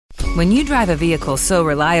When you drive a vehicle so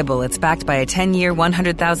reliable it's backed by a 10-year,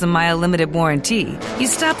 100,000-mile limited warranty, you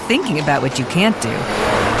stop thinking about what you can't do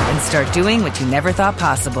and start doing what you never thought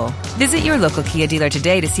possible. Visit your local Kia dealer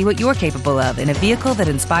today to see what you're capable of in a vehicle that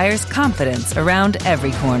inspires confidence around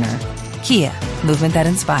every corner. Kia, movement that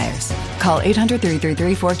inspires. Call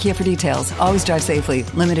 800-333-4KIA for details. Always drive safely.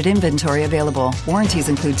 Limited inventory available. Warranties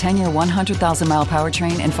include 10-year 100,000-mile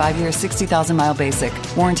powertrain and 5-year 60,000-mile basic.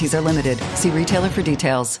 Warranties are limited. See retailer for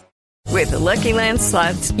details. With the Lucky Land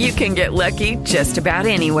Slots, you can get lucky just about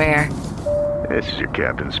anywhere. This is your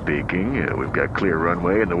captain speaking. We've got clear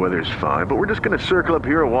runway and the weather's fine, but we're just going to circle up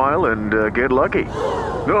here a while and get lucky.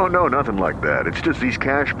 No, nothing like that. It's just these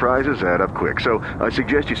cash prizes add up quick. So I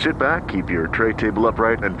suggest you sit back, keep your tray table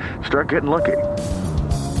upright, and start getting lucky.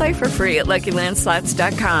 Play for free at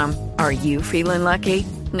LuckyLandSlots.com. Are you feeling lucky?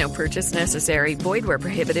 No purchase necessary. Void where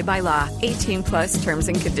prohibited by law. 18+ terms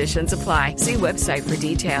and conditions apply. See website for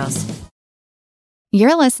details.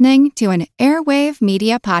 You're listening to an Airwave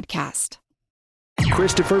Media Podcast.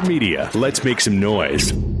 Christopher Media. Let's make some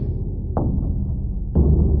noise.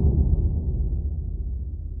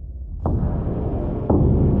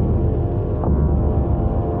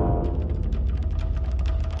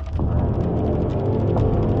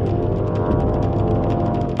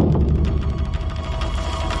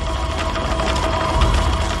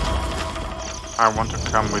 I want to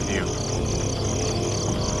come with you.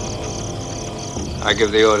 I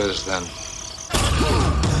give the orders then.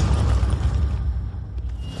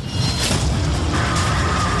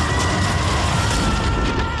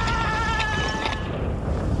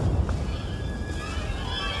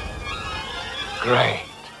 Great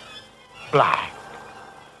black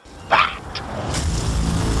bat.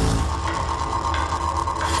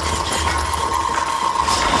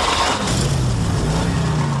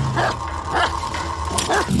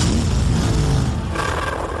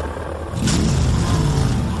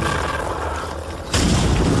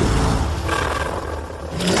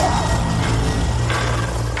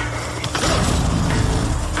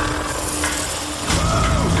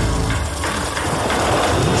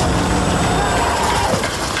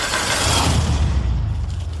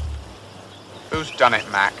 Who's done it,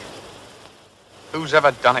 Mac? Who's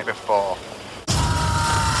ever done it before?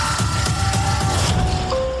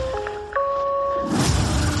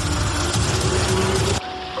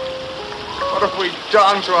 What have we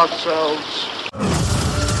done to ourselves?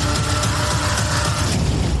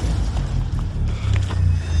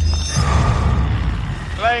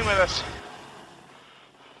 Playing with us.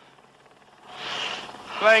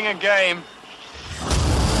 Playing a game.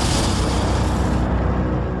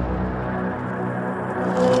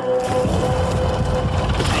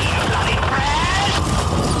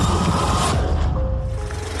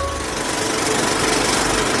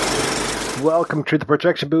 Welcome to the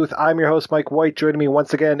Projection Booth. I'm your host, Mike White. Joining me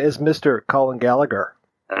once again is Mr. Cullen Gallagher.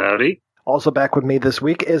 Howdy. Also back with me this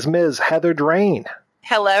week is Ms. Heather Drain.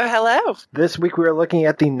 Hello, hello. This week we are looking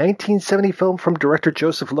at the 1970 film from director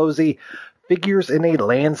Joseph Losey, Figures in a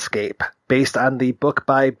Landscape. Based on the book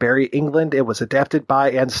by Barry England, it was adapted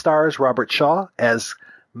by and stars Robert Shaw as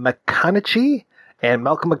McConaughey and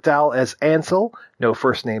Malcolm McDowell as Ansel. No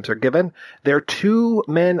first names are given. They're two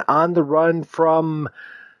men on the run from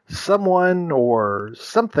someone or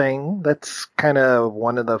something. That's kind of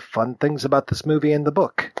one of the fun things about this movie and the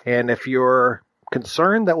book. And if you're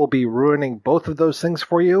concerned that we'll be ruining both of those things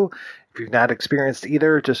for you, if you've not experienced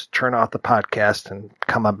either, just turn off the podcast and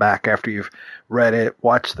come on back after you've read it,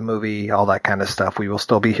 watched the movie, all that kind of stuff. We will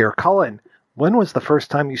still be here. Cullen, when was the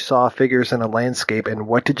first time you saw Figures in a Landscape, and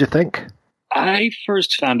what did you think? I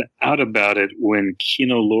first found out about it when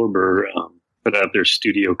Kino Lorber put out their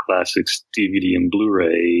Studio Classics DVD and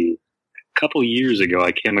Blu-ray. A couple years ago,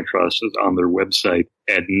 I came across it on their website.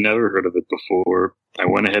 I had never heard of it before. I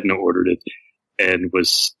went ahead and ordered it and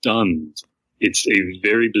was stunned. It's a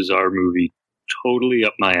very bizarre movie, totally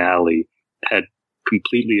up my alley, had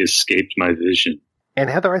completely escaped my vision.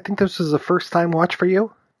 And Heather, I think this was a first-time watch for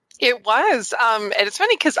you? It was. And it's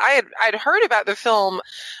funny because I'd heard about the film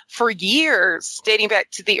for years, dating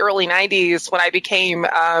back to the early 90s when I became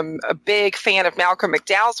a big fan of Malcolm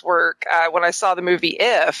McDowell's work when I saw the movie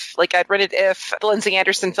If. Like, I'd rented If, the Lindsay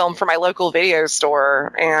Anderson film, from my local video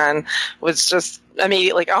store and was just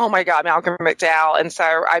immediately, oh my God, Malcolm McDowell. And so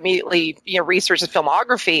I immediately, researched his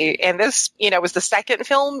filmography. And this, was the second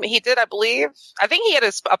film he did, I believe. I think he had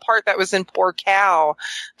a part that was in Poor Cow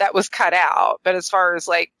that was cut out. But as far as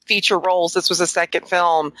like feature roles, this was a second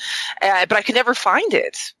film. But I could never find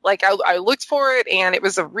it. Like I looked for it, and it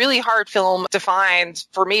was a really hard film to find,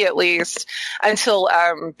 for me at least, until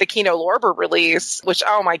the Kino Lorber release, which,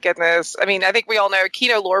 oh my goodness. I mean, I think we all know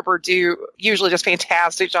Kino Lorber do usually just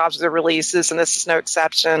fantastic jobs with their releases, and this is no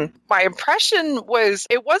exception. My impression was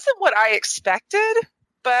it wasn't what I expected,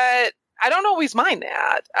 but I don't always mind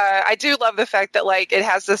that. I do love the fact that like it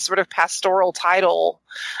has this sort of pastoral title,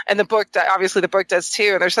 and the book, obviously the book does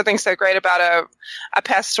too. And there's something so great about a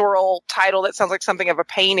pastoral title that sounds like something of a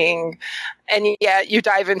painting, and yet you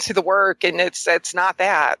dive into the work and it's not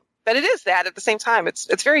that, but it is that at the same time.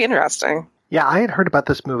 It's very interesting. Yeah, I had heard about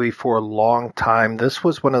this movie for a long time. This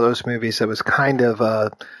was one of those movies that was kind of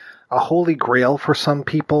a holy grail for some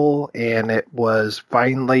people, and it was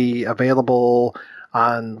finally available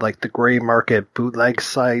on like the gray market bootleg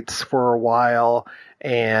sites for a while.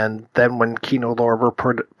 And then when Kino Lorber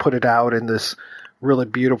put it out in this really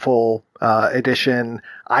beautiful edition,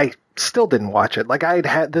 I still didn't watch it. Like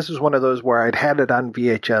this was one of those where I'd had it on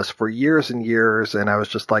VHS for years and years, and I was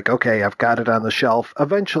just like, okay, I've got it on the shelf.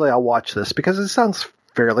 Eventually I'll watch this because it sounds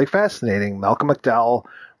fairly fascinating. Malcolm McDowell,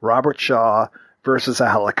 Robert Shaw versus a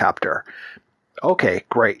helicopter. Okay,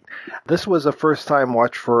 great. This was a first-time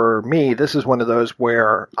watch for me. This is one of those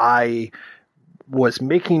where I was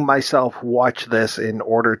making myself watch this in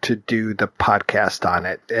order to do the podcast on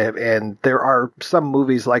it. And there are some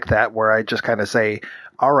movies like that where I just kind of say,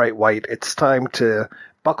 all right, White, it's time to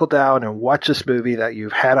buckle down and watch this movie that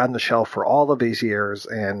you've had on the shelf for all of these years,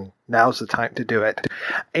 and now's the time to do it.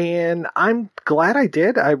 And I'm glad I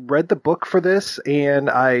did. I read the book for this, and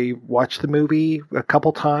I watched the movie a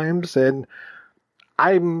couple times, and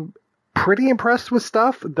I'm pretty impressed with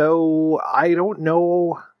stuff, though I don't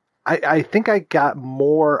know. I think I got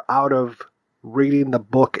more out of reading the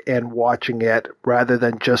book and watching it rather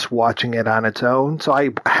than just watching it on its own. So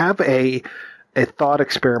I have a thought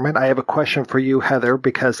experiment. I have a question for you, Heather,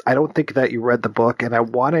 because I don't think that you read the book, and I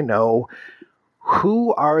want to know,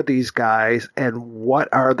 who are these guys and what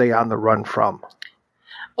are they on the run from?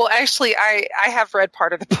 Well, actually, I have read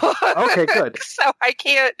part of the book. Okay, good. So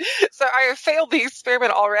I have failed the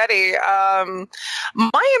experiment already.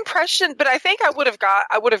 My impression, but I think I would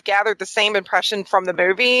have gathered the same impression from the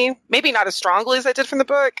movie, maybe not as strongly as I did from the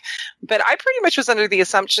book, but I pretty much was under the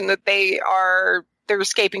assumption that they're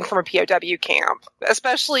escaping from a POW camp,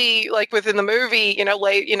 especially like within the movie,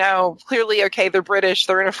 clearly, okay, they're British,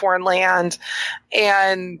 they're in a foreign land,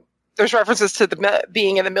 and there's references to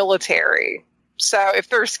being in the military. So if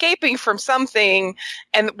they're escaping from something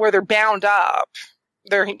and where they're bound up,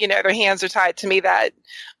 their hands are tied, to me that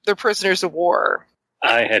they're prisoners of war.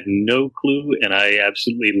 I had no clue, and I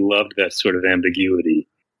absolutely loved that sort of ambiguity.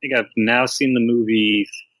 I think I've now seen the movie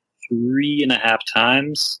 3.5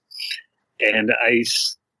 times, and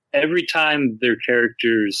every time their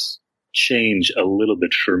characters change a little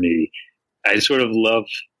bit for me. I sort of love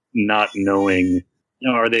not knowing,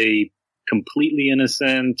 are they completely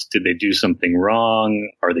innocent? Did they do something wrong?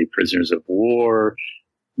 Are they prisoners of war?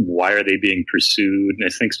 Why are they being pursued? And I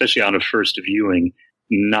think especially on a first viewing,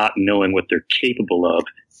 not knowing what they're capable of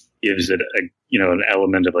gives it an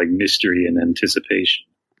element of like mystery and anticipation.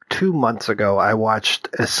 2 months ago, I watched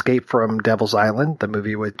Escape from Devil's Island, the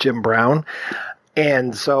movie with Jim Brown.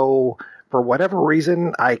 And so for whatever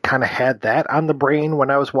reason, I kind of had that on the brain when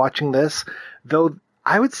I was watching this, though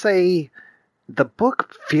I would say the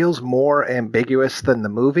book feels more ambiguous than the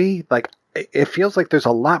movie. Like, it feels like there's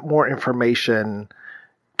a lot more information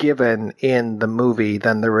given in the movie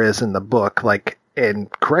than there is in the book. Like, and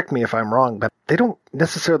correct me if I'm wrong, but they don't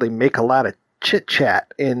necessarily make a lot of chit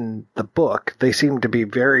chat in the book. They seem to be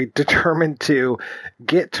very determined to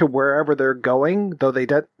get to wherever they're going, though they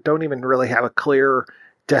don't even really have a clear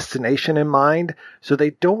destination in mind. So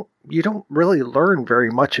you don't really learn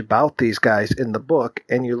very much about these guys in the book,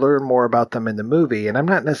 and you learn more about them in the movie. And I'm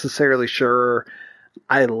not necessarily sure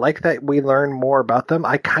I like that we learn more about them.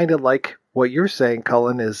 I kind of like what you're saying,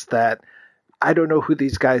 Cullen, is that I don't know who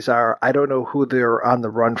these guys are. I don't know who they're on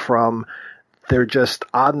the run from. They're just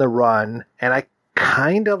on the run. And I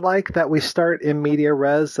kind of like that we start in media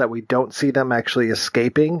res, that we don't see them actually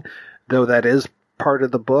escaping, though that is part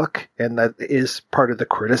of the book, and that is part of the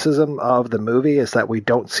criticism of the movie, is that we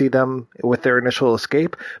don't see them with their initial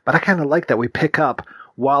escape. But I kind of like that we pick up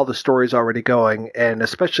while the story's already going, and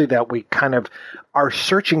especially that we kind of are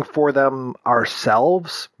searching for them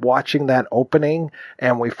ourselves, watching that opening,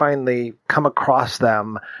 and we finally come across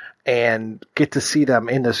them, and get to see them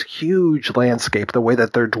in this huge landscape, the way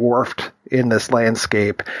that they're dwarfed in this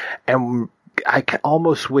landscape. And I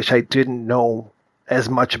almost wish I didn't know as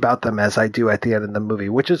much about them as I do at the end of the movie,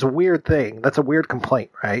 which is a weird thing. That's a weird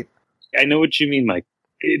complaint, right? I know what you mean, Mike.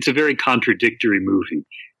 It's a very contradictory movie.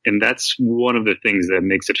 And that's one of the things that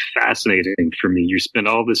makes it fascinating for me. You spend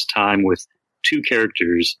all this time with two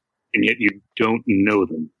characters, and yet you don't know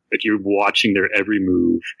them, but you're watching their every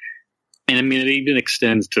move. And I mean, it even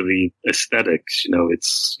extends to the aesthetics.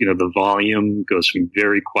 It's, the volume goes from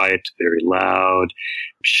very quiet to very loud.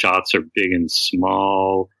 Shots are big and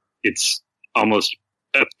small. It's almost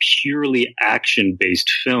a purely action-based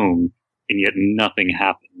film, and yet nothing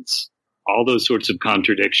happens. All those sorts of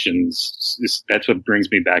contradictions, that's what brings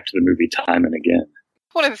me back to the movie time and again.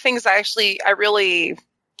 One of the things I really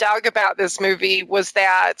dug about this movie was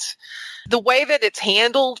that the way that it's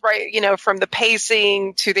handled, right, from the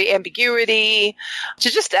pacing to the ambiguity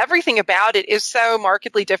to just everything about it is so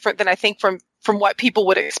markedly different than I think from what people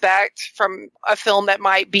would expect from a film that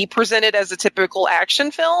might be presented as a typical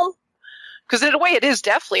action film. Because in a way, it is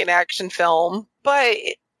definitely an action film, but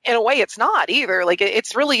in a way, it's not either. Like,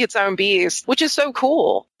 it's really its own beast, which is so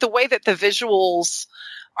cool. The way that the visuals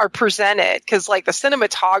are presented, because like the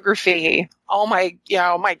cinematography, oh my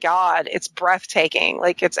God, it's breathtaking.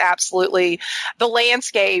 Like, it's absolutely, the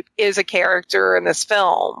landscape is a character in this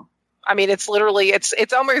film. I mean, it's literally, it's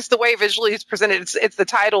almost the way visually it's presented. It's the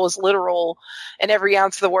title is literal in every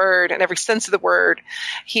ounce of the word and every sense of the word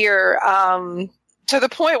here. To the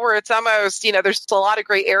point where it's almost, there's a lot of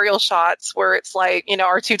great aerial shots where it's like,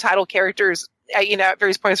 our two title characters, at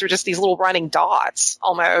various points are just these little running dots,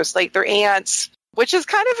 almost like they're ants, which is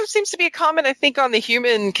kind of seems to be a comment, I think, on the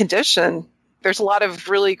human condition. There's a lot of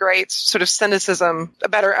really great sort of cynicism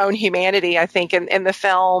about our own humanity, I think, in the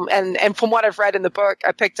film. And from what I've read in the book,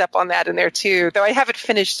 I picked up on that in there too, though I haven't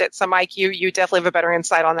finished it. So Mike, you definitely have a better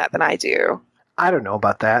insight on that than I do. I don't know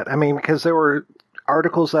about that. I mean, because there were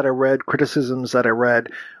articles that I read, criticisms that I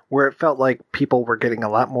read, where it felt like people were getting a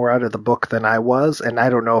lot more out of the book than I was. And I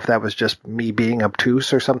don't know if that was just me being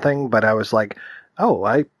obtuse or something, but I was like, oh,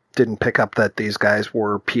 I didn't pick up that these guys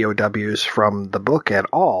were POWs from the book at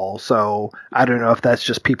all. So I don't know if that's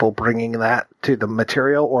just people bringing that to the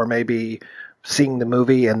material, or maybe seeing the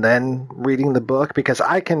movie and then reading the book, because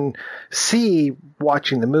I can see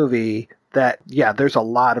watching the movie that, yeah, there's a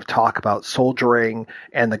lot of talk about soldiering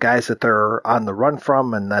and the guys that they're on the run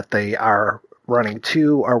from and that they are running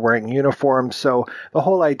to are wearing uniforms. So the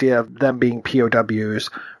whole idea of them being POWs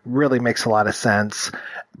really makes a lot of sense.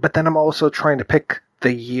 But then I'm also trying to pick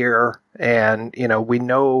the year, and, we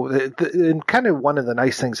know, and kind of one of the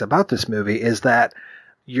nice things about this movie is that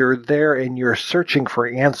you're there and you're searching for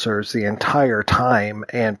answers the entire time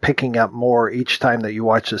and picking up more each time that you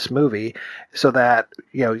watch this movie, so that,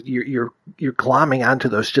 you're glomming onto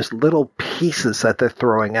those just little pieces that they're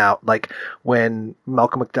throwing out. Like when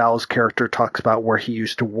Malcolm McDowell's character talks about where he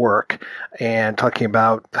used to work and talking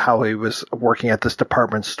about how he was working at this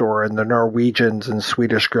department store and the Norwegians and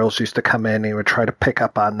Swedish girls used to come in and he would try to pick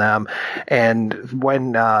up on them. And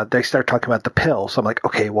when they start talking about the pill, so I'm like,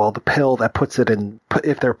 okay, well, the pill, that puts it in,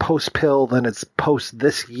 if they're post-pill, then it's post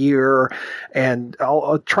this year, and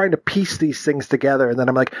I'll trying to piece these things together. And then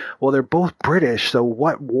I'm like, well, they're both British, so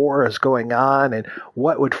what war is going on and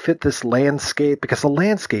what would fit this landscape? Because the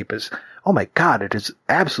landscape is, oh my God, it is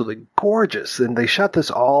absolutely gorgeous. And they shot this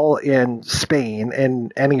all in Spain,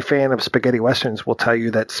 and any fan of spaghetti westerns will tell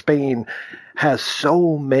you that Spain has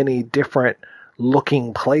so many different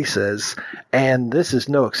looking places, and this is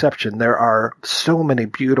no exception. There are so many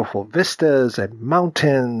beautiful vistas and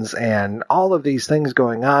mountains and all of these things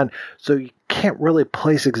going on, so you can't really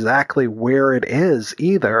place exactly where it is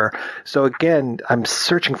either. So again, I'm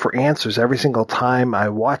searching for answers every single time I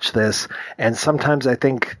watch this, and sometimes I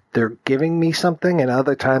think they're giving me something, and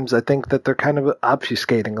other times I think that they're kind of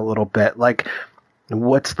obfuscating a little bit. Like,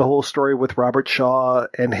 what's the whole story with Robert Shaw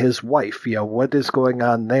and his wife? What is going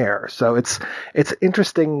on there? So it's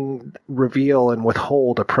interesting reveal and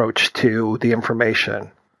withhold approach to the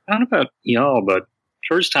information. I don't know about y'all, but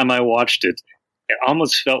first time I watched it, it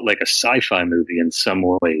almost felt like a sci-fi movie in some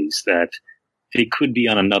ways, that they could be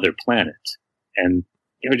on another planet. And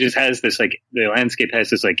it just has this, like, the landscape has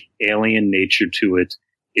this, like, alien nature to it.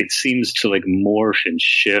 It seems to, like, morph and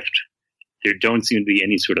shift. There don't seem to be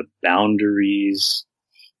any sort of boundaries.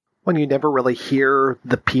 When you never really hear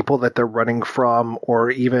the people that they're running from or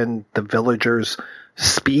even the villagers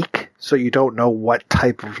speak, so you don't know what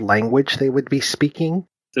type of language they would be speaking.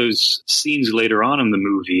 Those scenes later on in the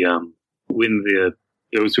movie, when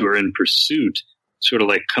those who are in pursuit sort of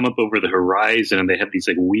like come up over the horizon and they have these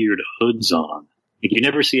like weird hoods on. Like, you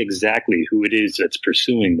never see exactly who it is that's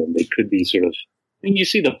pursuing them. They could be sort of, I mean, you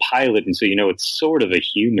see the pilot, and so you know it's sort of a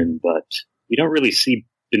human, but you don't really see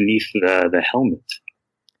beneath the helmet.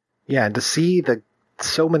 Yeah, and to see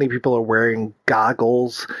so many people are wearing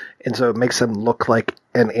goggles, and so it makes them look like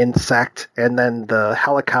an insect, and then the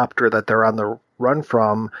helicopter that they're on the run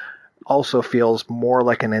from also feels more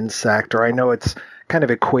like an insect, or I know it's kind of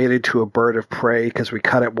equated to a bird of prey because we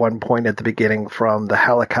cut at one point at the beginning from the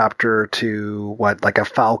helicopter to like a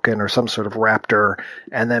falcon or some sort of raptor,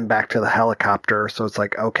 and then back to the helicopter. So it's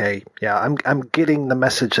like, okay, yeah, I'm getting the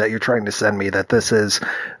message that you're trying to send me, that this is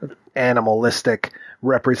animalistic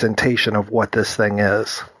representation of what this thing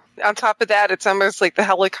is. On top of that, it's almost like the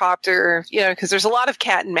helicopter, because there's a lot of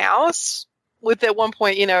cat and mouse with at one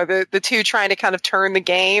point, the two trying to kind of turn the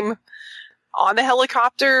game on the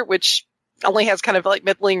helicopter, which only has kind of like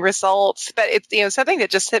middling results. But it's, something that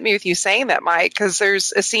just hit me with you saying that, Mike, because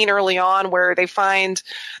there's a scene early on where they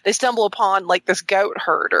stumble upon like this goat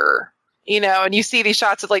herder, and you see these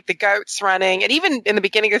shots of like the goats running. And even in the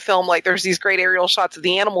beginning of the film, like there's these great aerial shots of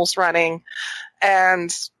the animals running.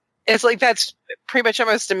 And it's like that's pretty much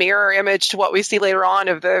almost a mirror image to what we see later on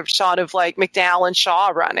of the shot of like McDowell and Shaw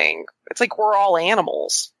running. It's like we're all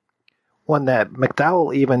animals. One that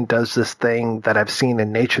McDowell even does this thing that I've seen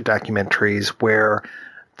in nature documentaries where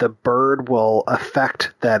the bird will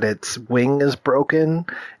affect that its wing is broken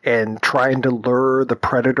and trying to lure the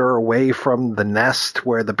predator away from the nest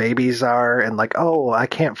where the babies are, and like, oh, I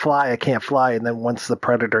can't fly. And then once the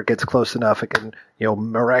predator gets close enough, it can,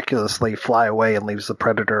 miraculously fly away and leaves the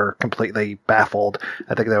predator completely baffled.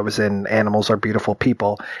 I think that was in Animals Are Beautiful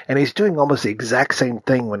People. And he's doing almost the exact same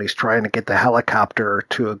thing when he's trying to get the helicopter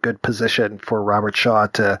to a good position for Robert Shaw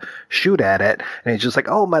to shoot at it. And he's just like,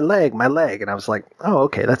 oh, my leg. And I was like, oh,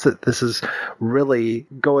 okay, that's it. This is really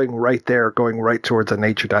going right towards a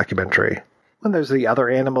nature documentary. When there's the other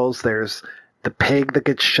animals, there's the pig that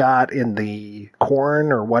gets shot in the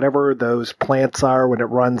corn or whatever those plants are when it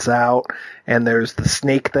runs out. And there's the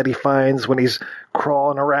snake that he finds when he's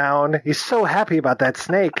crawling around. He's so happy about that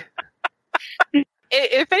snake.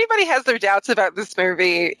 If anybody has their doubts about this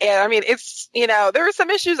movie, and I mean, it's, there are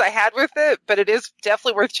some issues I had with it, but it is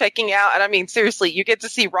definitely worth checking out. And I mean, seriously, you get to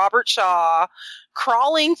see Robert Shaw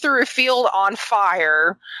crawling through a field on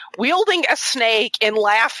fire, wielding a snake and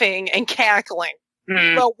laughing and cackling.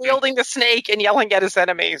 Well, wielding the snake and yelling at his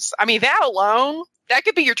enemies. I mean, that alone, that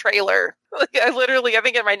could be your trailer. Like, I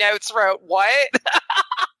think in my notes wrote, what?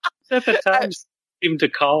 At the time, even to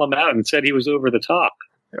call him out and said he was over the top.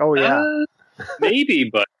 Oh, yeah. Maybe,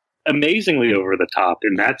 but amazingly over the top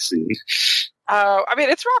in that scene. I mean,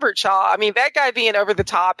 it's Robert Shaw. I mean, that guy being over the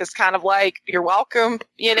top is kind of like, you're welcome,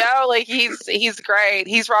 like he's great.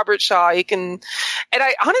 He's Robert Shaw. And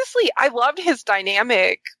I loved his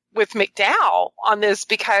dynamic with McDowell on this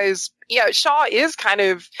because, Shaw is kind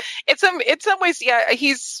of, in some ways, I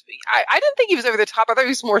didn't think he was over the top. I thought he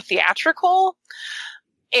was more theatrical.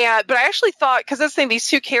 But I actually thought, because that's the thing, these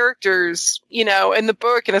two characters, in the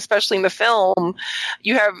book and especially in the film,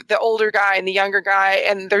 you have the older guy and the younger guy,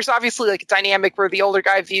 and there's obviously like a dynamic where the older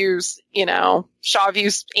guy views, Shaw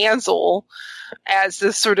views Ansel as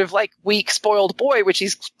this sort of like weak, spoiled boy, which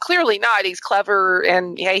he's clearly not. He's clever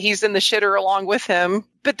and he's in the shitter along with him.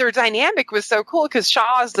 But their dynamic was so cool because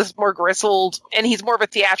Shaw is this more grizzled and he's more of a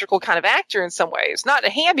theatrical kind of actor in some ways, not in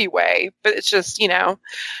a hammy way, but it's just,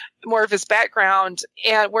 more of his background.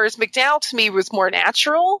 And whereas McDowell to me was more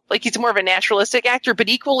natural, like he's more of a naturalistic actor, but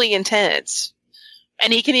equally intense.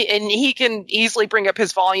 And he can easily bring up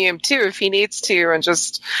his volume too if he needs to. And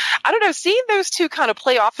just, I don't know, seeing those two kind of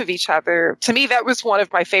play off of each other, to me, that was one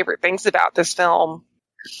of my favorite things about this film.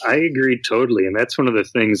 I agree totally. And that's one of the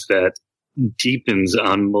things that deepens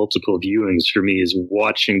on multiple viewings for me, is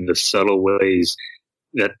watching the subtle ways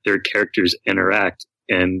that their characters interact.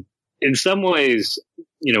 And in some ways,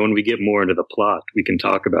 when we get more into the plot, we can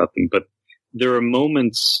talk about them. But there are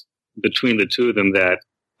moments between the two of them that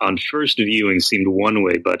on first viewing seemed one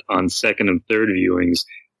way, but on second and third viewings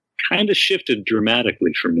kind of shifted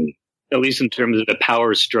dramatically for me, at least in terms of the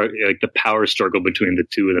power struggle between the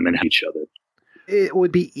two of them and each other. It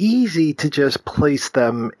would be easy to just place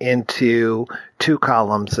them into two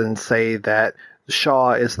columns and say that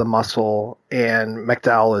Shaw is the muscle and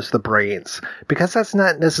McDowell is the brains, because that's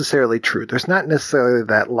not necessarily true. There's not necessarily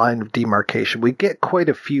that line of demarcation. We get quite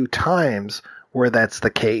a few times where that's the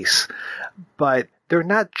case, but they're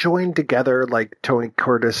not joined together like Tony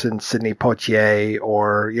Curtis and Sidney Poitier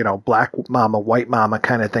or, Black Mama, White Mama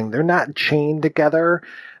kind of thing. They're not chained together.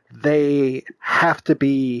 They have to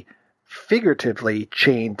be figuratively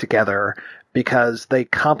chained together because they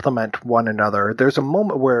complement one another. There's a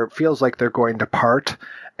moment where it feels like they're going to part,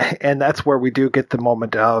 and that's where we do get the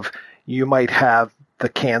moment of, you might have the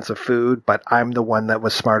cans of food, but I'm the one that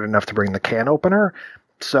was smart enough to bring the can opener.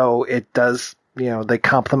 So it does, they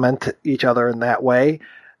complement each other in that way.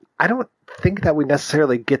 I don't think that we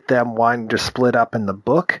necessarily get them wanting to split up in the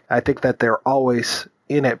book. I think that they're always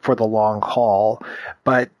in it for the long haul,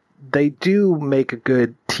 but they do make a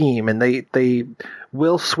good team, and they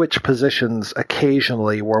will switch positions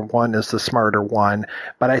occasionally where one is the smarter one.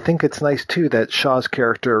 But I think it's nice too that Shaw's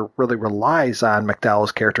character really relies on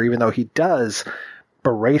McDowell's character, even though he does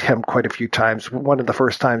berate him quite a few times. One of the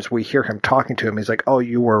first times we hear him talking to him, he's like, oh,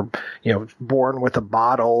 you were, born with a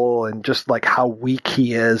bottle, and just like how weak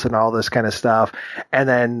he is and all this kind of stuff. And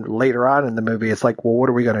then later on in the movie, it's like, well, what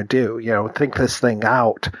are we going to do? Think this thing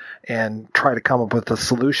out and try to come up with a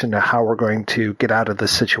solution to how we're going to get out of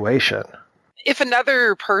this situation. If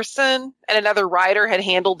another person and another writer had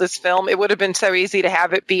handled this film, it would have been so easy to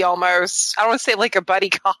have it be almost, I don't want to say like a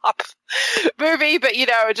buddy cop movie, but,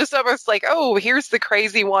 just almost like, oh, here's the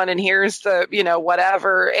crazy one and here's the,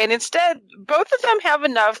 whatever. And instead, both of them have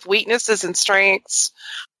enough weaknesses and strengths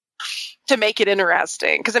to make it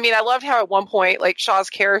interesting. Because, I loved how at one point, like,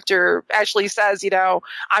 Shaw's character actually says,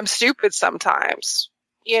 I'm stupid sometimes.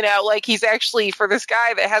 Like, he's actually, for this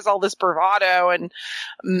guy that has all this bravado and,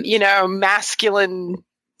 masculine,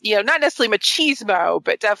 not necessarily machismo,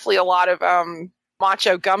 but definitely a lot of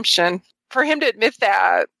macho gumption. For him to admit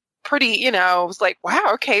that pretty, was like,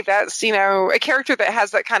 wow, okay, that's, a character that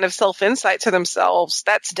has that kind of self-insight to themselves.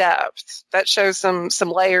 That's depth. That shows some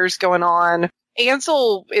layers going on.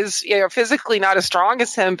 Ansel is, physically not as strong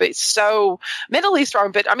as him, but so mentally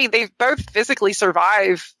strong. But, they both physically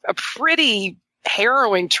survive a pretty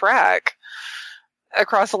harrowing trek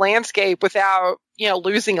across the landscape without,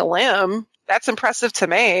 losing a limb. That's impressive to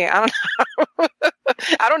me. I don't know.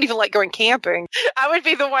 I don't even like going camping. I would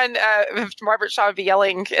be the one, if Margaret Shaw would be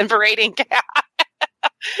yelling and berating.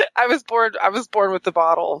 I was born with the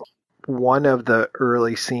bottle. One of the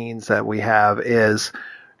early scenes that we have is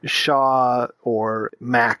Shaw or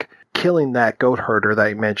Mac killing that goat herder that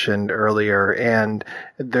I mentioned earlier, and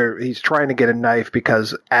he's trying to get a knife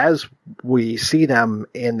because as we see them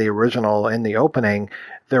in the original, in the opening,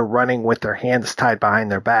 they're running with their hands tied behind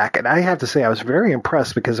their back. And I have to say I was very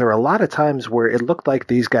impressed because there were a lot of times where it looked like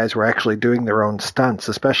these guys were actually doing their own stunts,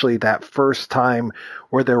 especially that first time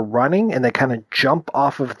where they're running and they kind of jump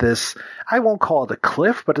off of this, I won't call it a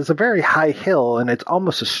cliff, but it's a very high hill and it's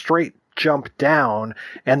almost a straight jump down,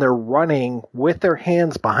 and they're running with their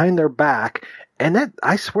hands behind their back. And that,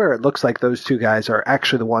 I swear, it looks like those two guys are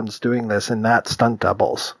actually the ones doing this and not stunt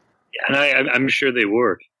doubles. Yeah, and I'm sure they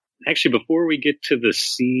were. Actually, before we get to the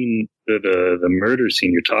scene, the murder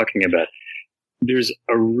scene you're talking about, there's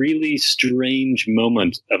a really strange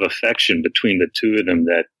moment of affection between the two of them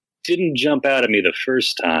that didn't jump out at me the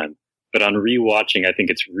first time, but on rewatching, I think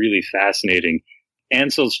it's really fascinating.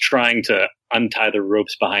 Ansel's trying to untie the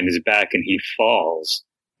ropes behind his back and he falls.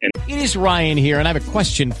 It is Ryan here, and I have a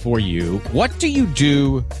question for you. What do you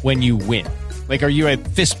do when you win? Like, are you a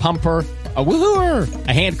fist pumper, a woohooer,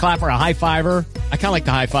 a hand clapper, a high fiver? I kind of like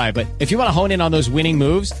the high five, but if you want to hone in on those winning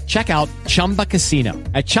moves, check out Chumba Casino.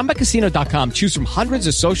 At ChumbaCasino.com, choose from hundreds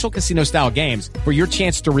of social casino style games for your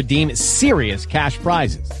chance to redeem serious cash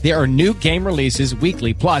prizes. There are new game releases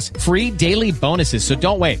weekly, plus free daily bonuses. So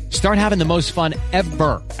don't wait. Start having the most fun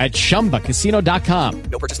ever at ChumbaCasino.com.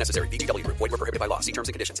 No purchase necessary. VGW Group. Void where prohibited by law. See terms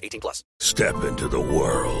and conditions. 18+. Step into the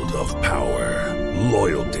world of power,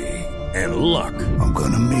 loyalty, and luck. I'm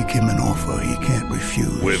gonna make him an offer he can't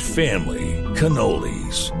refuse. With family,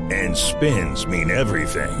 cannolis, and spins mean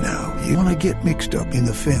everything. Now, you wanna get mixed up in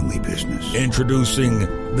the family business. Introducing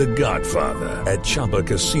The Godfather at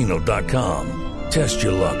ChumbaCasino.com. Test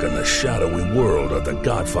your luck in the shadowy world of The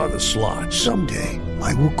Godfather slot. Someday,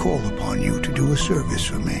 I will call upon you to do a service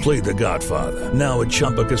for me. Play The Godfather, now at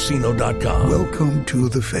ChumbaCasino.com. Welcome to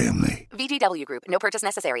the family. VGW Group. No purchase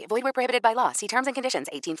necessary. Void where prohibited by law. See terms and conditions.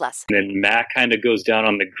 18+. And then Mac kind of goes down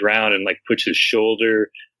on the ground and like puts his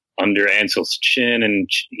shoulder under Ansel's chin, and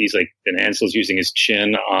he's like, and Ansel's using his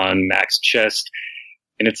chin on Mac's chest.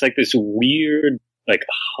 And it's like this weird, like,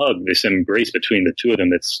 hug, this embrace between the two of them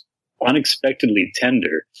that's unexpectedly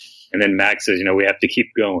tender. And then Mac says, we have to keep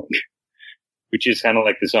going, which is kind of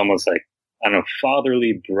like this almost like, I don't know,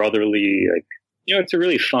 fatherly, brotherly, like, it's a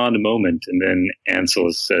really fond moment. And then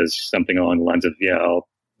Ansel says something along the lines of,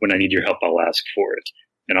 when I need your help, I'll ask for it.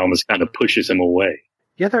 And almost kind of pushes him away.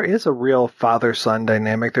 Yeah, there is a real father-son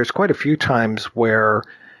dynamic. There's quite a few times where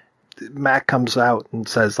Mac comes out and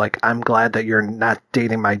says, like, I'm glad that you're not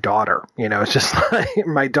dating my daughter. It's just like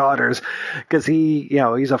my daughter's, because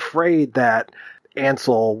he's afraid that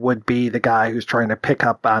Ansel would be the guy who's trying to pick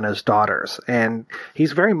up on his daughters. And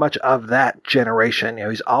he's very much of that generation.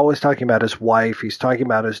 He's always talking about his wife. He's talking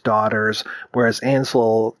about his daughters, whereas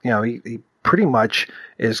Ansel, he pretty much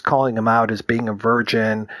is calling him out as being a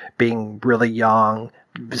virgin, being really young,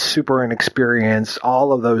 super inexperienced,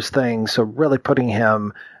 all of those things. So really putting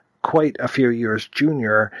him quite a few years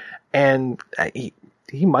junior. And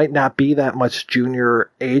he might not be that much junior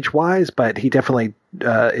age-wise, but he definitely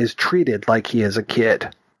is treated like he is a kid.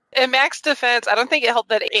 In Mac's defense, I don't think it helped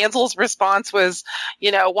that Ansel's response was,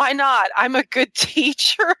 why not? I'm a good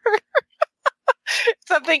teacher.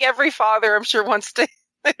 Something every father, I'm sure, wants to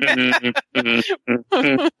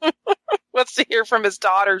wants to hear from his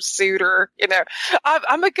daughter's suitor.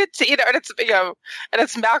 I'm a good, and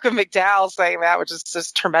it's Malcolm McDowell saying that, which is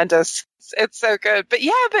just tremendous. It's so good. But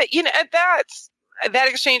that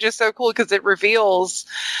exchange is so cool because it reveals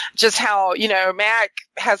just how, Mac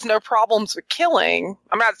has no problems with killing.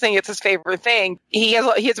 I'm not saying it's his favorite thing. He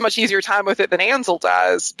has a much easier time with it than Ansel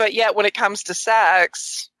does. But yet when it comes to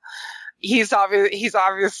sex, he's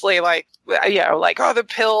obviously like, the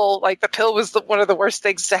pill was one of the worst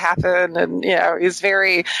things to happen. And, he's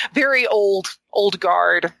very, very old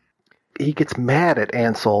guard. He gets mad at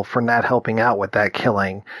Ansel for not helping out with that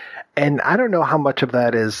killing. And I don't know how much of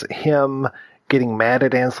that is him getting mad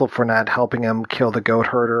at Ansel for not helping him kill the goat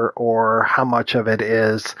herder, or how much of it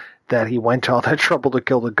is that he went to all that trouble to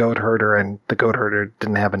kill the goat herder and the goat herder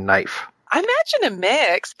didn't have a knife. I imagine a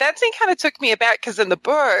mix. That thing kind of took me aback because in the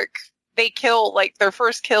book, they kill, their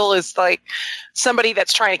first kill is somebody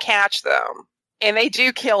that's trying to catch them. And they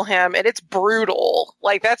do kill him, and it's brutal.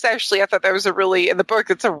 That's actually, I thought that was in the book,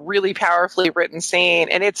 it's a really powerfully written scene.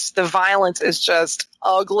 And the violence is just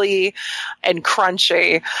ugly and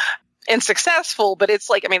crunchy. And successful, but it's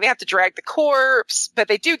they have to drag the corpse, but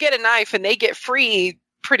they do get a knife and they get free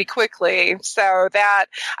pretty quickly. So that,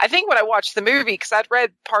 I think when I watched the movie, because I'd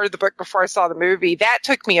read part of the book before I saw the movie, that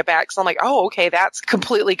took me aback. So I'm like, oh, okay, that's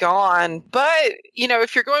completely gone. But,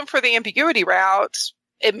 if you're going for the ambiguity route,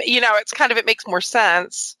 it makes more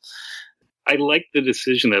sense. I like the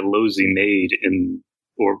decision that Losey made in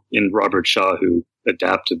Robert Shaw, who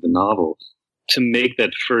adapted the novel, to make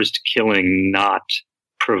that first killing not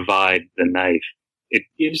provide the knife. It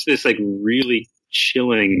gives this really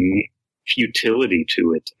chilling futility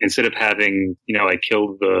to it. Instead of having, I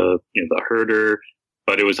killed the herder,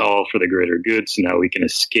 but it was all for the greater good. So now we can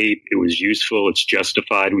escape. It was useful. It's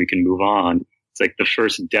justified. We can move on. It's like the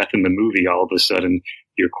first death in the movie. All of a sudden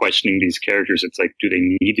you're questioning these characters. It's like, do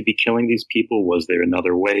they need to be killing these people? Was there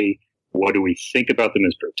another way? What do we think about them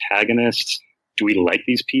as protagonists? Do we like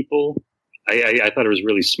these people? I thought it was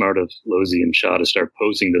really smart of Losey and Shaw to start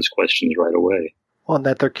posing those questions right away. Well, and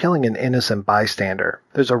that they're killing an innocent bystander.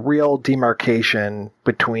 There's a real demarcation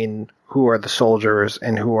between who are the soldiers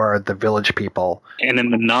and who are the village people. And in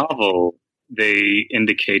the novel, they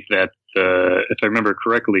indicate that, if I remember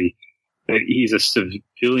correctly, that he's a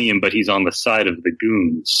civilian, but he's on the side of the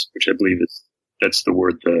goons, which I believe that's the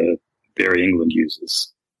word that Barry England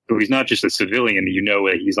uses. So he's not just a civilian,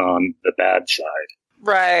 that he's on the bad side.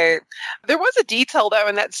 Right. There was a detail, though,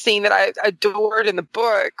 in that scene that I adored in the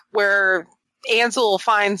book where Ansel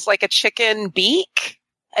finds a chicken beak.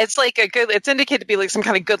 It's it's indicated to be some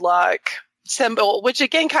kind of good luck symbol, which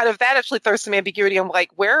again, that actually throws some ambiguity on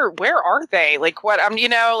where are they? What,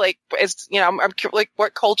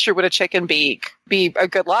 what culture would a chicken beak be a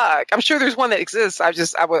good luck? I'm sure there's one that exists.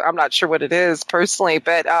 I'm not sure what it is personally,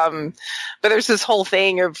 but there's this whole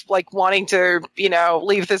thing of wanting to,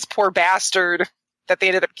 leave this poor bastard that they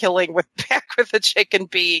ended up killing back with a chicken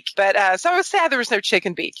beak. But so I was sad there was no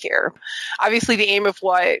chicken beak here. Obviously, the aim of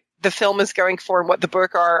what the film is going for and what the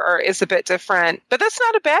book is a bit different. But that's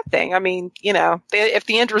not a bad thing. I mean, if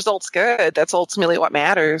the end result's good, that's ultimately what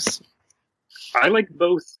matters. I like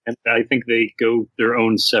both, and I think they go their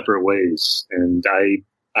own separate ways. And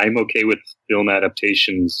I'm okay with film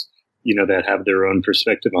adaptations, that have their own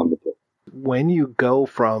perspective on the book. When you go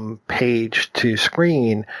from page to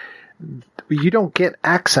screen, you don't get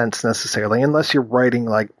accents necessarily unless you're writing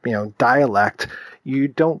dialect. You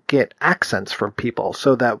don't get accents from people,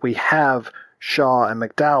 so that we have Shaw and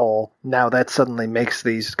McDowell. Now that suddenly makes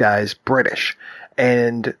these guys British.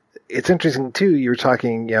 And it's interesting too, you were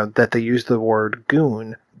talking, that they use the word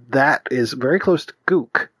goon. That is very close to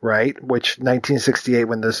gook, right? Which 1968,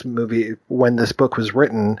 when this book was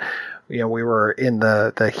written, we were in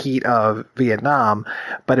the heat of Vietnam,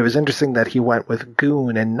 but it was interesting that he went with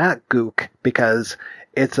goon and not gook, because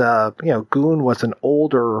it's goon was an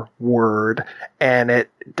older word, and it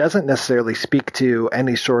doesn't necessarily speak to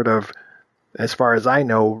any sort of, as far as I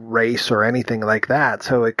know, race or anything like that.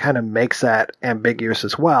 So it kind of makes that ambiguous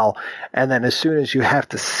as well. And then as soon as you have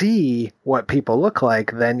to see what people look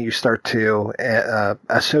like, then you start to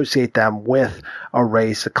associate them with a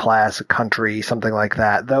race, a class, a country, something like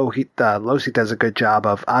that. Though Losey does a good job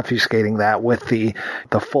of obfuscating that with the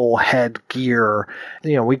full head gear.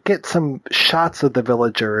 We get some shots of the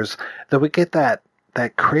villagers, though we get that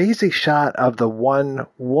crazy shot of the one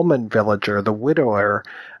woman villager, the widow,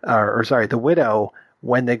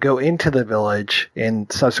 when they go into the village in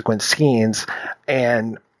subsequent scenes,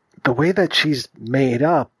 and the way that she's made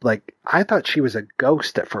up, like, I thought she was a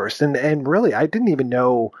ghost at first, and really, I didn't even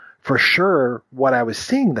know for sure what I was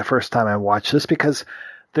seeing the first time I watched this, because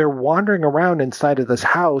they're wandering around inside of this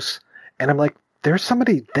house, and I'm like, there's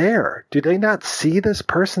somebody there. Do they not see this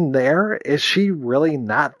person there? Is she really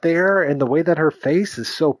not there? And the way that her face is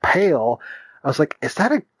so pale, I was like, is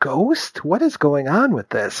that a ghost? What is going on with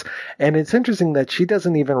this? And it's interesting that she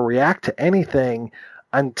doesn't even react to anything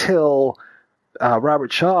until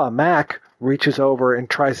Robert Shaw, Mac, reaches over and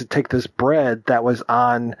tries to take this bread that was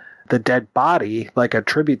on the dead body, like a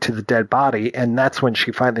tribute to the dead body, and that's when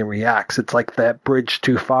she finally reacts. It's like that bridge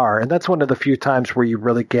too far. And that's one of the few times where you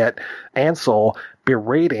really get Ansel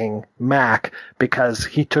berating Mac because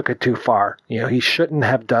he took it too far. He shouldn't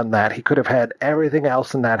have done that. He could have had everything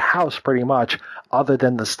else in that house pretty much other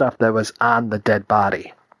than the stuff that was on the dead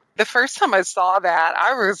body. The first time I saw that,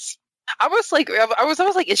 I was almost like,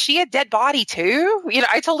 is she a dead body too?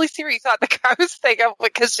 I totally see what you thought the ghost thing of,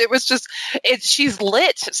 because it was just, she's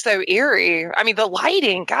lit so eerie. I mean, the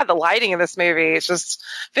lighting in this movie, it's just,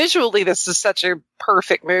 visually, this is such a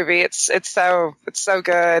perfect movie. It's so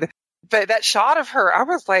good. But that shot of her, I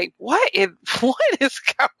was like, what is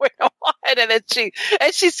going on? And then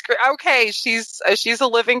she's okay, she's a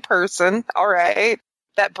living person. All right.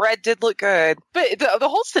 That bread did look good, but the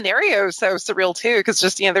whole scenario is so surreal too, because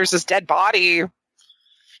just there's this dead body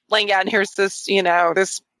laying out, and here's this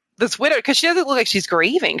this widow, because she doesn't look like she's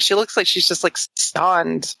grieving. She looks like she's just like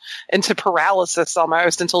stunned into paralysis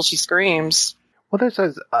almost until she screams. Well, there's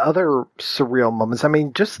those other surreal moments. I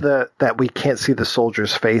mean, just that we can't see the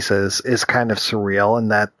soldiers' faces is kind of surreal,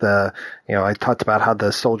 and that I talked about how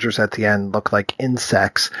the soldiers at the end look like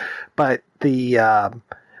insects, but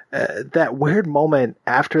that weird moment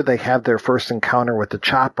after they have their first encounter with the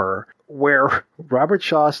chopper, where Robert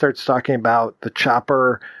Shaw starts talking about the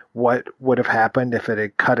chopper, what would have happened if it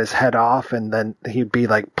had cut his head off, and then he'd be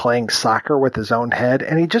like playing soccer with his own head,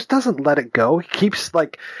 and he just doesn't let it go. He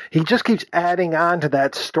just keeps adding on to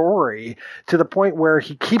that story to the point where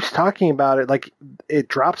he keeps talking about it, like it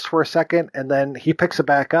drops for a second and then he picks it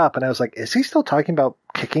back up, and I was like, is he still talking about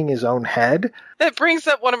kicking his own head? That brings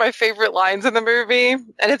up one of my favorite lines in the movie, and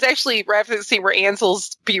it's actually right after the scene where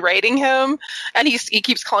Ansel's berating him, and he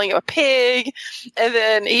keeps calling him a pig, and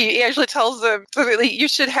then he actually tells him, you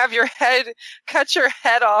should cut your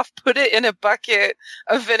head off, put it in a bucket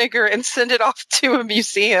of vinegar, and send it off to a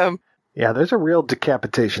museum. Yeah, there's a real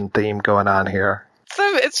decapitation theme going on here. So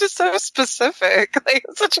it's just so specific. Like,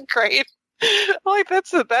 it's such a great, like,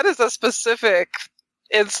 that is a specific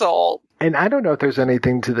insult. And I don't know if there's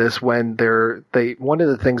anything to this when one of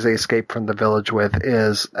the things they escape from the village with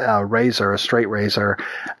is a straight razor,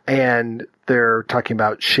 and they're talking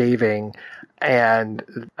about shaving,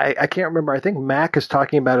 and I can't remember. I think Mac is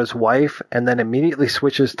talking about his wife, and then immediately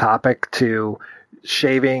switches topic to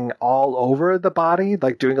shaving all over the body,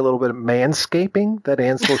 like doing a little bit of manscaping, that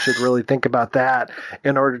Ansel should really think about that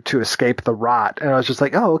in order to escape the rot. And I was just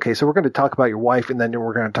like, oh, okay, so we're going to talk about your wife, and then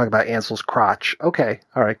we're going to talk about Ansel's crotch. Okay,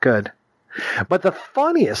 all right, good. But the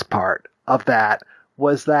funniest part of that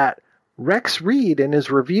was that Rex Reed in his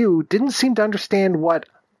review didn't seem to understand what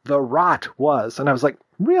the rot was. And I was like,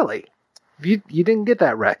 really? You didn't get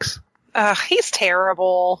that, Rex? He's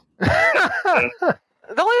terrible. The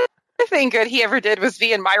only thing good he ever did was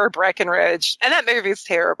be in Myra Breckenridge, and that movie's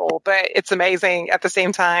terrible, but it's amazing at the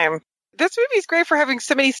same time. This movie's great for having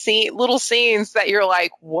so many little scenes that you're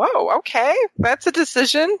like, whoa, okay, that's a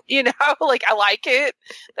decision, like, I like it.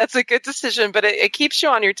 That's a good decision, but it keeps you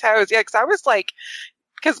on your toes. Yeah, because I was like,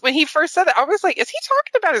 because when he first said that, I was like, is he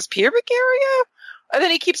talking about his pubic area? And then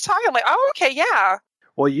he keeps talking, I'm like, oh, okay, yeah.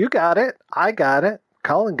 Well, you got it. I got it.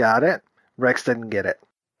 Colin got it. Rex didn't get it.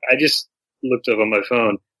 I just looked up on my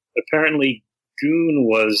phone. Apparently, goon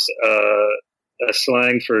was a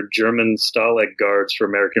slang for German Stalag guards for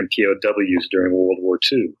American POWs during World War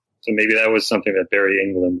II. So maybe that was something that Barry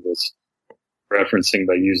England was referencing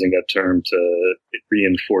by using that term to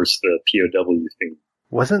reinforce the POW theme.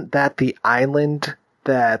 Wasn't that the island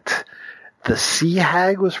that the sea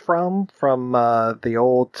hag was from the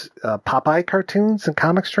old Popeye cartoons and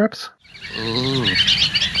comic strips? Ooh,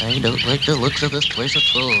 I don't like the looks of this place at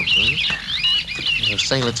all. The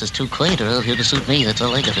silence is too quaint around here to suit me, that's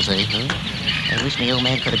all I gotta say. I wish me old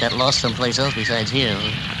man could have got lost someplace else besides here.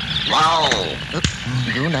 Wow!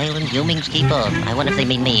 Oops, Goon Island, Humings, keep on. I wonder if they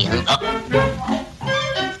mean me.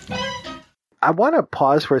 I want to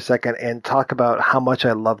pause for a second and talk about how much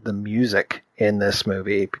I love the music in this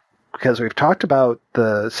movie, because we've talked about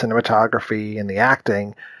the cinematography and the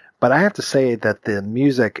acting, but I have to say that the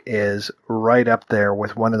music is right up there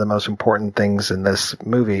with one of the most important things in this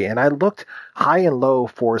movie. And I looked high and low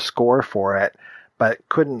for a score for it, but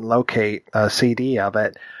couldn't locate a CD of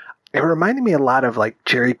it. It reminded me a lot of like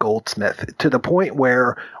Jerry Goldsmith, to the point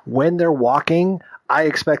where when they're walking, I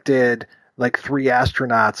expected like three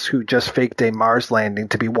astronauts who just faked a Mars landing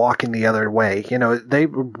to be walking the other way. You know, they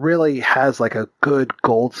really has like a good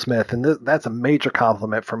Goldsmith, and that's a major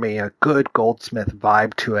compliment for me, a good Goldsmith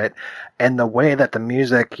vibe to it. And the way that the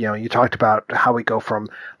music, you know, you talked about how we go from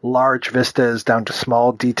large vistas down to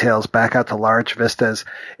small details, back out to large vistas,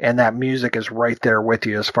 and that music is right there with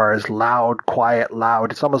you as far as loud, quiet,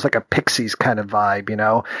 loud. It's almost like a Pixies kind of vibe, you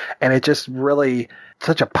know, and it just really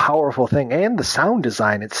such a powerful thing. And the sound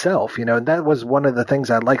design itself, you know, that was one of the things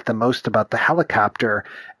I liked the most about the helicopter,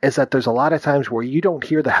 is that there's a lot of times where you don't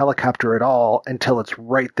hear the helicopter at all until it's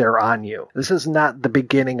right there on you. This is not the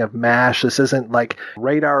beginning of MASH. This isn't like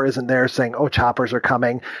radar isn't there saying, oh, choppers are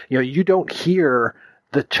coming. You know, you don't hear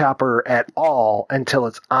the chopper at all until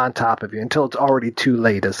it's on top of you, until it's already too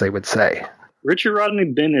late, as they would say. Richard Rodney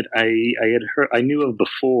Bennett, I knew of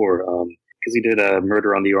before, because he did a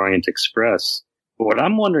Murder on the Orient Express. But what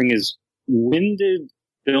I'm wondering is, when did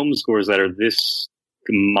film scores that are this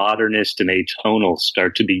modernist and atonal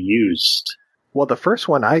start to be used? Well, the first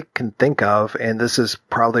one I can think of, and this is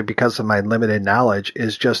probably because of my limited knowledge,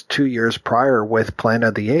 is just 2 years prior with Planet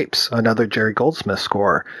of the Apes, another Jerry Goldsmith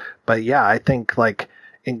score. But yeah, I think like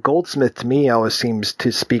in Goldsmith, to me, always seems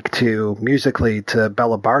to speak to musically to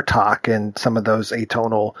Bela Bartok and some of those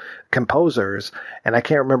atonal composers. And I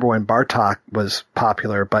can't remember when Bartok was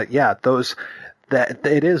popular, but yeah, that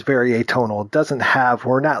it is very atonal. It doesn't have,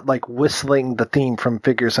 we're not like whistling the theme from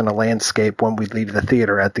Figures in a Landscape when we leave the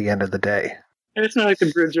theater at the end of the day. And it's not like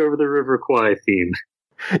the Bridge Over the River Kwai theme.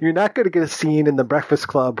 You're not going to get a scene in The Breakfast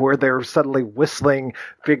Club where they're suddenly whistling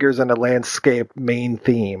Figures in a Landscape main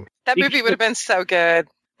theme. That movie would have been so good.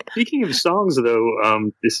 Speaking of songs,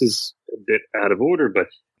 though, this is a bit out of order, but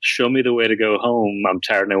Show Me the Way to Go Home, I'm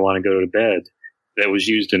Tired and I Want to Go to Bed, that was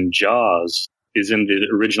used in Jaws, is in the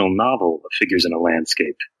original novel, Figures in a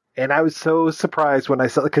Landscape. And I was so surprised when I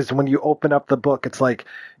saw it, because when you open up the book, it's like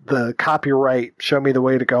the copyright, Show Me the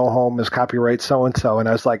Way to Go Home is copyright so-and-so. And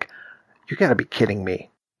I was like, you got to be kidding me.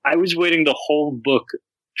 I was waiting the whole book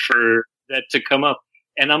for that to come up.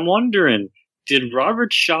 And I'm wondering, did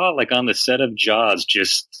Robert Shaw, like on the set of Jaws,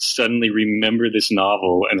 just suddenly remember this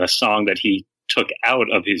novel and a song that he took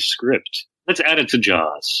out of his script? Let's add it to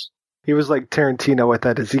Jaws. He was like Tarantino with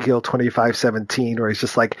that Ezekiel 25:17, where he's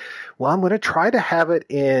just like, well, I'm going to try to have it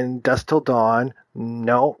in Dusk Till Dawn.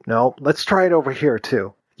 No, let's try it over here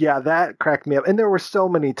too. Yeah, that cracked me up. And there were so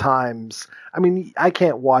many times. I mean, I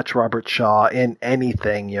can't watch Robert Shaw in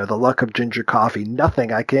anything. You know, The Luck of Ginger Coffee,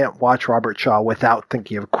 nothing. I can't watch Robert Shaw without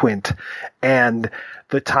thinking of Quint. And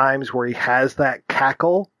the times where he has that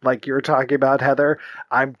cackle, like you're talking about, Heather,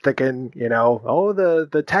 I'm thinking, you know, oh,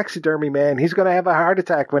 the taxidermy man, he's going to have a heart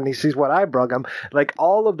attack when he sees what I brung him. Like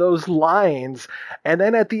all of those lines. And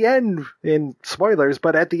then at the end, in spoilers,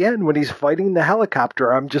 but at the end when he's fighting the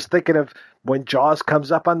helicopter, I'm just thinking of when Jaws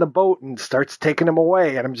comes up on the boat and starts taking him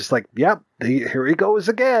away. And I'm just like, yep, here he goes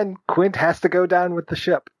again. Quint has to go down with the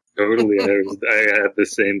ship. Totally. I had the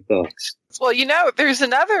same thoughts. Well, you know, there's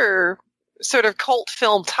another sort of cult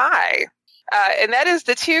film tie, and that is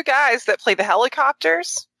the two guys that play the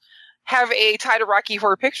helicopters have a tie to Rocky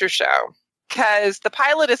Horror Picture Show, because the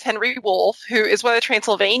pilot is Henry Wolf, who is one of the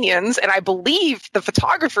Transylvanians, and I believe the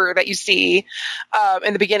photographer that you see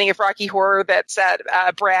in the beginning of Rocky Horror that's at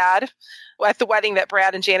Brad, at the wedding that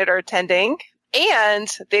Brad and Janet are attending. And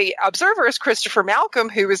the observer is Christopher Malcolm,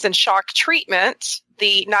 who is in Shock Treatment,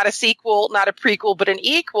 the not a sequel, not a prequel, but an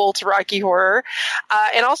equal to Rocky Horror,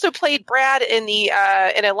 and also played Brad in the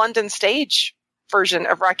in a London stage version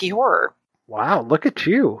of Rocky Horror. Wow, look at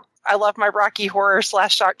you. I love my Rocky Horror /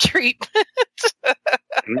 Shock Treatment.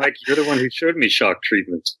 Mike, you're the one who showed me Shock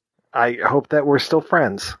Treatment. I hope that we're still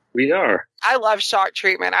friends. We are. I love shock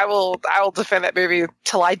treatment. I will defend that movie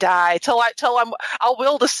till I die. I'll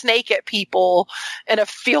wield a snake at people in a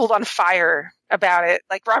field on fire about it,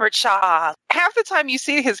 like Robert Shaw. Half the time you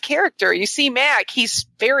see his character, you see Mac, he's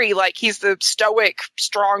very he's the stoic,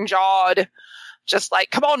 strong-jawed, just like,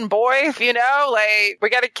 come on, boy, we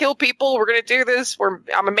got to kill people. We're going to do this.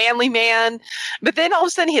 I'm a manly man. But then all of a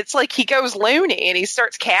sudden it's like he goes loony and he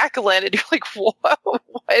starts cackling and you're like, whoa,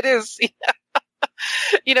 what is,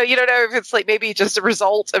 you don't know if it's maybe just a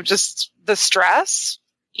result of just the stress,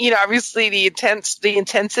 obviously the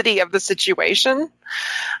intensity of the situation.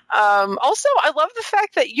 Also, I love the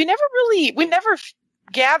fact that we never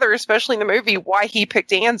gather, especially in the movie, why he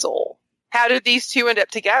picked Ansel. How did these two end up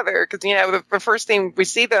together? Because, the first thing we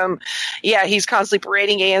see them, he's constantly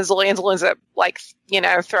berating Ansel. Ansel ends up,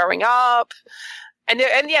 throwing up. And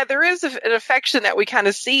there is an affection that we kind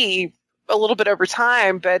of see a little bit over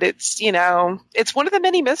time, but it's, it's one of the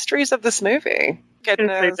many mysteries of this movie.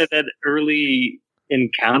 Goodness. That early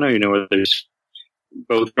encounter, where there's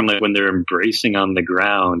both from when they're embracing on the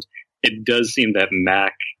ground, it does seem that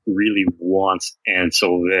Mac really wants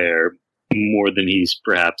Ansel there more than he's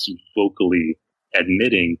perhaps vocally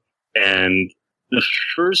admitting. And the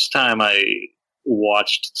first time I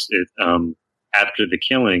watched it after the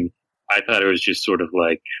killing, I thought it was just sort of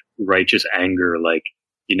righteous anger,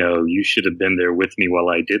 you should have been there with me while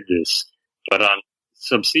I did this. But on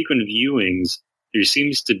subsequent viewings, there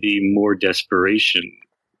seems to be more desperation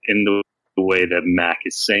in the way that Mac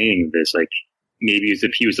is saying this. Maybe as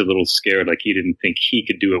if he was a little scared, he didn't think he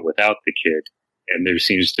could do it without the kid. And there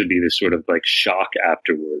seems to be this sort of shock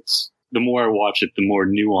afterwards. The more I watch it, the more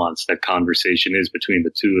nuanced that conversation is between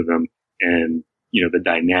the two of them and, the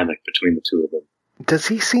dynamic between the two of them. Does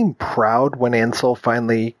he seem proud when Ansel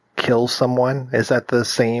finally kills someone? Is that the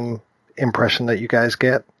same impression that you guys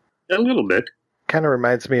get? A little bit. Kind of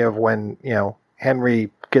reminds me of when, Henry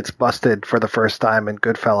gets busted for the first time in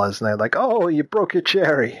Goodfellas and they're like, oh, you broke your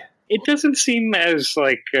cherry. It doesn't seem as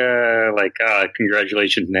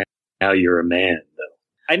congratulations, now you're a man,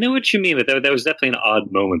 though. I know what you mean, but that was definitely an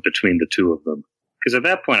odd moment between the two of them. Because at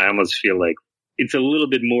that point, I almost feel like it's a little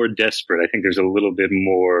bit more desperate. I think there's a little bit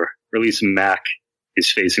more, or at least Mac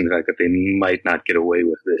is facing the fact that they might not get away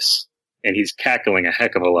with this. And he's cackling a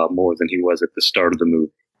heck of a lot more than he was at the start of the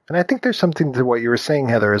movie. And I think there's something to what you were saying,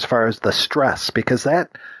 Heather, as far as the stress, because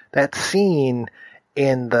that scene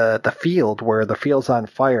in the field where the field's on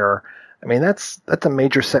fire, I mean, that's a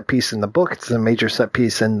major set piece in the book. It's a major set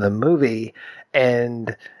piece in the movie.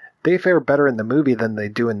 And they fare better in the movie than they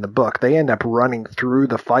do in the book. They end up running through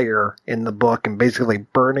the fire in the book and basically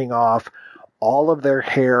burning off all of their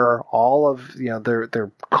hair, all of,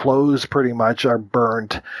 their clothes pretty much are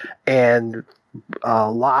burnt, and a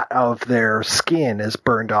lot of their skin is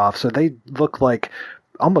burned off. So they look like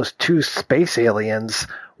almost two space aliens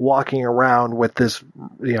walking around with this,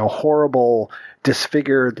 horrible,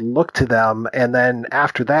 disfigured look to them. And then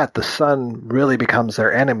after that, the sun really becomes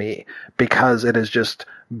their enemy because it is just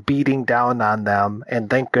beating down on them. And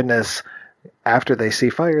thank goodness, after they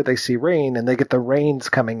see fire, they see rain, and they get the rains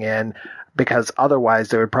coming in, because otherwise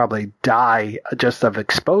they would probably die just of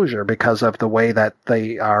exposure because of the way that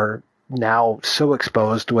they are now so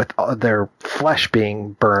exposed with their flesh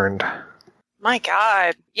being burned. My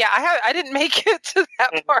God. Yeah, I didn't make it to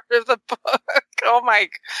that part of the book. Oh my.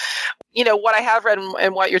 What I have read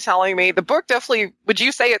and what you're telling me, the book definitely, would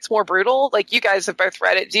you say it's more brutal? You guys have both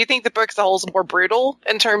read it. Do you think the book as a whole is more brutal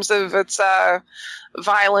in terms of its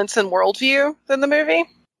violence and worldview than the movie?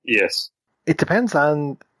 Yes. It depends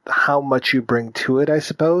on how much you bring to it, I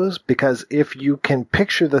suppose, because if you can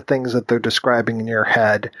picture the things that they're describing in your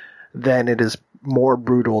head, then it is more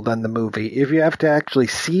brutal than the movie. If you have to actually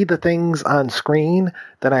see the things on screen,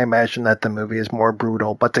 then I imagine that the movie is more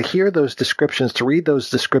brutal. But to hear those descriptions, to read those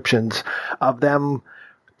descriptions of them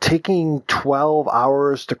taking 12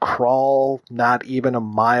 hours to crawl not even a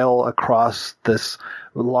mile across this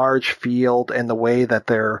large field, and the way that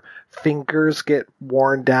their fingers get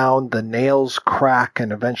worn down, the nails crack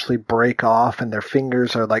and eventually break off, and their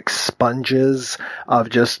fingers are like sponges of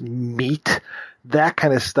just meat. That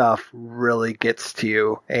kind of stuff really gets to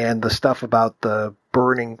you, and the stuff about the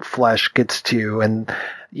burning flesh gets to you. And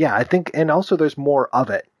yeah, I think, and also there's more of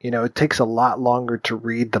it. It takes a lot longer to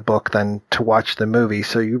read the book than to watch the movie,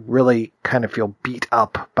 so you really kind of feel beat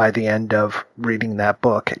up by the end of reading that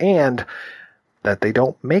book. And that they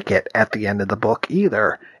don't make it at the end of the book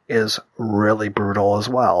either is really brutal as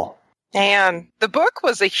well. And the book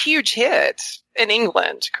was a huge hit in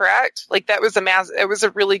England, correct? That was it was a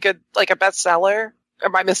really good, a bestseller. Or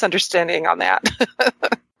am I misunderstanding on that?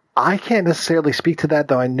 I can't necessarily speak to that,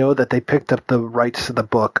 though I know that they picked up the rights to the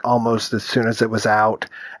book almost as soon as it was out.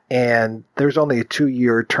 And there's only a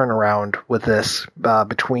 2-year turnaround with this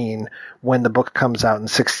between when the book comes out in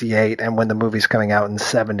 68 and when the movie's coming out in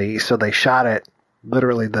 70. So they shot it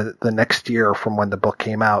literally the next year from when the book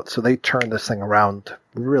came out. So they turned this thing around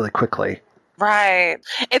really quickly. Right.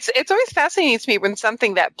 It's always fascinating to me when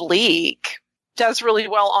something that bleak does really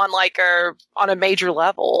well on a major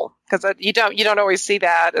level, because you don't always see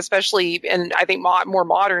that, especially in, I think, more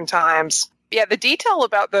modern times. Yeah, the detail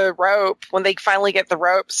about the rope, when they finally get the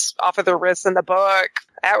ropes off of their wrists in the book,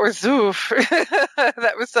 that was oof.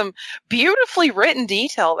 That was some beautifully written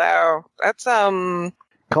detail, though. That's Cullen,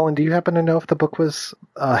 do you happen to know if the book was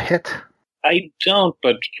a hit? I don't,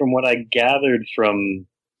 but from what I gathered from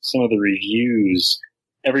some of the reviews,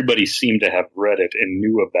 everybody seemed to have read it and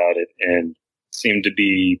knew about it and seemed to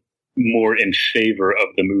be more in favor of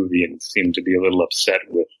the movie and seemed to be a little upset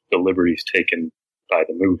with the liberties taken by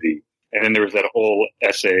the movie. And then there was that whole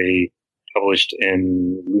essay published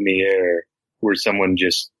in Lumiere where someone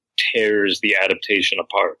just tears the adaptation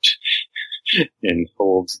apart and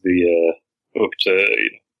holds the book to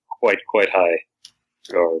quite high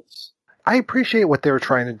regards. I appreciate what they were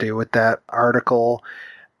trying to do with that article,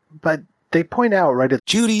 but they point out right at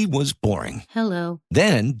Judy was boring. Hello.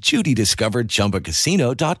 Then Judy discovered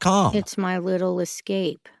ChumbaCasino.com. It's my little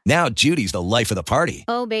escape. Now Judy's the life of the party.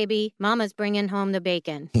 Oh, baby, mama's bringing home the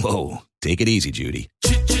bacon. Whoa, take it easy, Judy.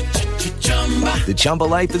 The Chumba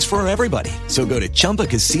life is for everybody. So go to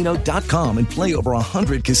ChumbaCasino.com and play over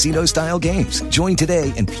 100 casino-style games. Join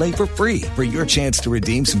today and play for free for your chance to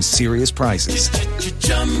redeem some serious prizes.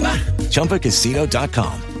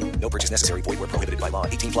 ChumbaCasino.com. No purchase necessary. Void where prohibited by law.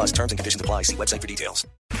 18 plus terms and conditions apply. See website for details.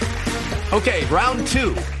 Okay, round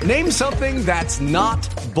 2. Name something that's not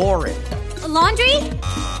boring. A laundry?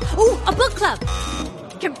 Ooh, a book club.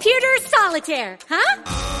 Computer solitaire, huh?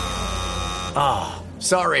 Ah,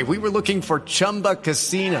 sorry. We were looking for Chumba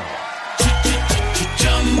Casino.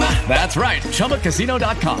 That's right.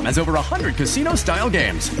 ChumbaCasino.com has over 100 casino-style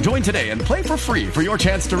games. Join today and play for free for your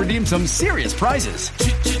chance to redeem some serious prizes.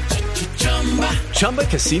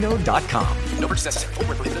 ChumbaCasino.com. No purchase necessary. Void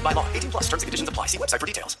where prohibited by law. 18 plus terms and conditions apply. See website for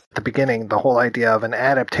details. the beginning, the whole idea of an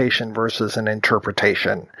adaptation versus an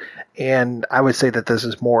interpretation. And I would say that this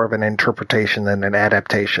is more of an interpretation than an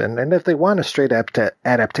adaptation. And if they want a straight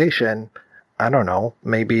adaptation, I don't know,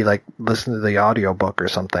 maybe like listen to the audiobook or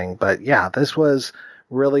something. But yeah, this was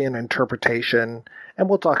really an interpretation. And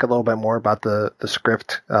we'll talk a little bit more about the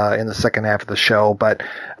script in the second half of the show. But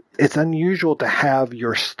it's unusual to have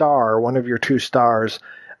your star, one of your two stars,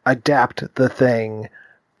 adapt the thing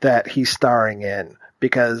that he's starring in.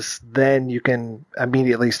 Because then you can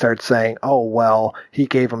immediately start saying, oh, well, he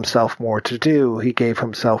gave himself more to do. He gave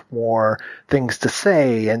himself more things to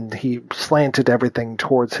say, and he slanted everything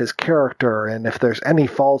towards his character. And if there's any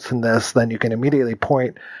faults in this, then you can immediately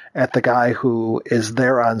point at the guy who is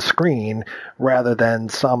there on screen rather than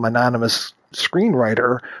some anonymous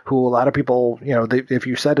screenwriter who a lot of people, you know, if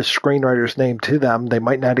you said a screenwriter's name to them, they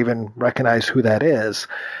might not even recognize who that is.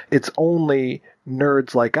 It's only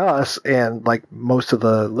nerds like us and like most of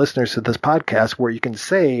the listeners to this podcast where you can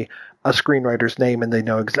say a screenwriter's name and they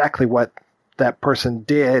know exactly what that person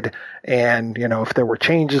did and, you know, if there were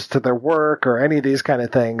changes to their work or any of these kind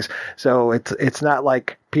of things. So it's not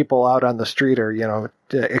like people out on the street are, you know,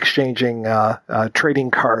 exchanging trading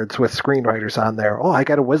cards with screenwriters on there. Oh, I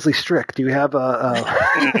got a Wesley Strick. Do you have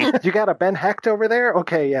you got a Ben Hecht over there?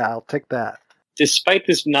 Okay, yeah, I'll take that. Despite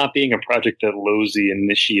this not being a project that Losey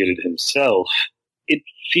initiated himself, it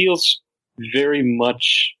feels very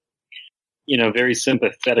much, you know, very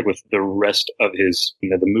sympathetic with the rest of his, you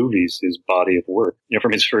know, the movies, his body of work. You know,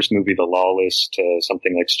 from his first movie, The Lawless, to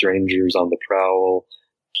something like Strangers on the Prowl,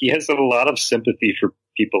 he has a lot of sympathy for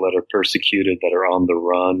people that are persecuted, that are on the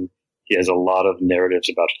run. He has a lot of narratives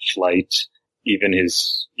about flight. Even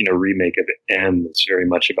his, you know, remake of M is very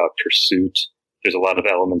much about pursuit. There's a lot of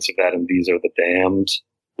elements of that in These Are the Damned.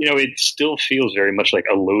 You know, it still feels very much like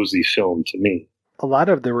a Losey film to me. A lot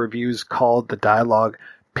of the reviews called the dialogue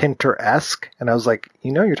Pinter-esque, and I was like,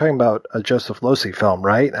 you know, you're talking about a Joseph Losey film,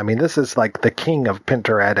 right? I mean, this is like the king of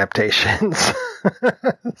Pinter adaptations.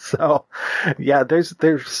 So, yeah,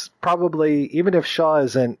 there's probably, even if Shaw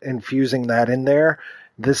isn't infusing that in there,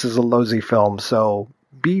 this is a Losey film, so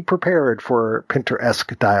be prepared for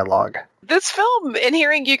Pinter-esque dialogue. This film, in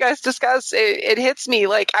hearing you guys discuss, it hits me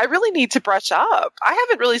like I really need to brush up. I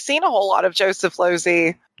haven't really seen a whole lot of Joseph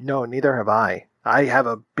Losey. No, neither have I. I have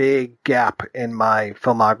a big gap in my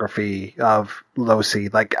filmography of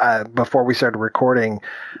Losey. Like, before we started recording,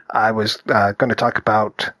 I was going to talk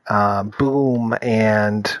about Boom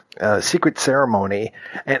and Secret Ceremony,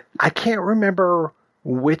 and I can't remember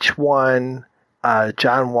which one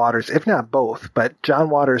John Waters, if not both, but John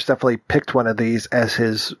Waters definitely picked one of these as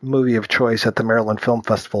his movie of choice at the Maryland Film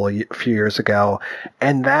Festival a few years ago,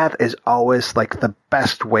 and that is always like the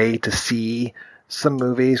best way to see some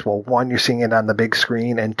movies. Well, one, you're seeing it on the big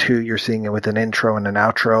screen, and two, you're seeing it with an intro and an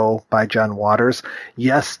outro by John Waters.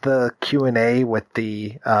 Yes, the Q&A with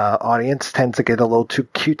the audience tends to get a little too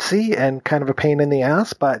cutesy and kind of a pain in the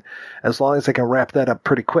ass, but as long as they can wrap that up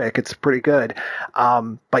pretty quick, it's pretty good.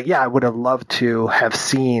 But yeah, I would have loved to have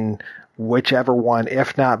seen whichever one,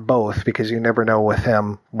 if not both, because you never know with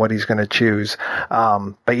him what he's going to choose.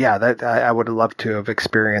 But yeah, that I would have loved to have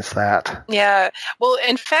experienced that. Yeah. Well,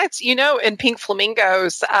 in fact, in Pink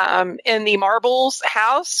Flamingos, in the Marbles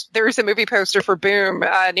house, there's a movie poster for Boom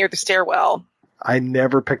near the stairwell. I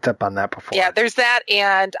never picked up on that before. Yeah, there's that.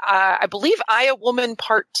 And I believe I, A Woman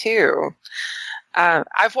Part 2.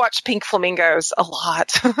 I've watched Pink Flamingos a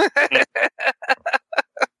lot.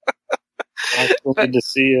 I still need to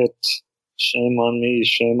see it. Shame on me,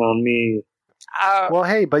 shame on me. Well,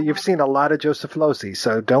 hey, but you've seen a lot of Joseph Losey,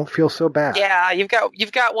 so don't feel so bad. Yeah, you've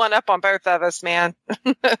got one up on both of us, man.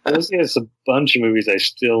 Losey has a bunch of movies I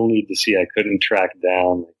still need to see. I couldn't track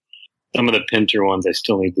down. Some of the Pinter ones I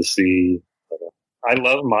still need to see. I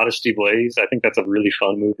love Modesty Blaze. I think that's a really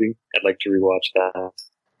fun movie. I'd like to rewatch that.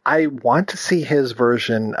 I want to see his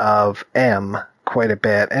version of M quite a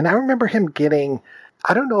bit, and I remember him getting,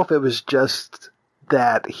 I don't know if it was just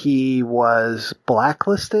that he was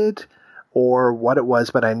blacklisted or what it was,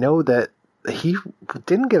 but I know that he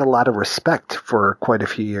didn't get a lot of respect for quite a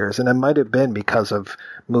few years, and it might have been because of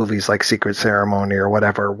movies like Secret Ceremony or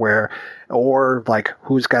whatever, or like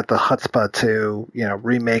Who's Got the Chutzpah to,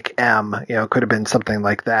 remake M, could have been something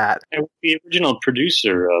like that. The original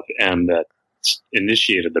producer of M that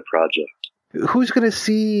initiated the project. Who's going to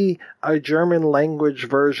see a German language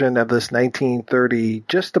version of this 1930,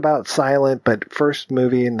 just about silent, but first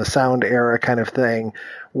movie in the sound era kind of thing,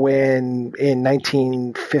 when in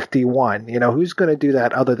 1951? Who's going to do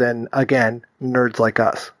that other than, again, nerds like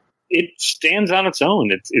us? It stands on its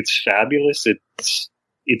own. It's fabulous. It's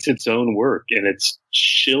its own work, and it's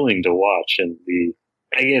chilling to watch. And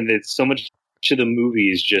it's so much of the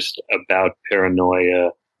movie is just about paranoia.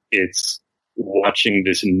 It's watching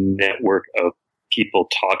this network of people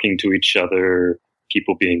talking to each other,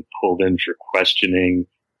 people being pulled in for questioning,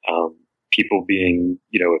 people being,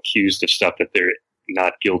 accused of stuff that they're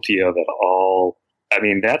not guilty of at all. I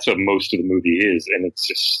mean, that's what most of the movie is. And it's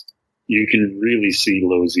just, you can really see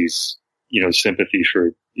Losey's, sympathy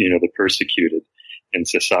for, the persecuted in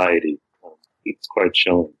society. It's quite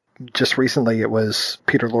chilling. Just recently, it was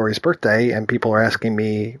Peter Lorre's birthday, and people are asking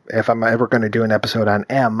me if I'm ever going to do an episode on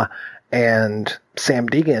M. And Sam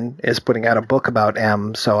Deegan is putting out a book about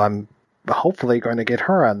M, so I'm hopefully going to get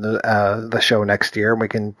her on the show next year, and we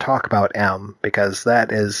can talk about M, because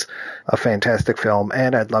that is a fantastic film,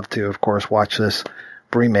 and I'd love to, of course, watch this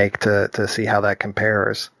remake to see how that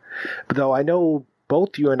compares. But though I know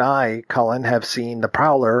both you and I, Cullen, have seen The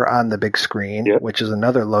Prowler on the big screen, yep, which is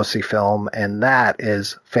another Losey film, and that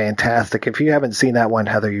is fantastic. If you haven't seen that one,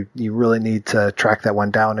 Heather, you really need to track that one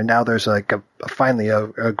down. And now there's finally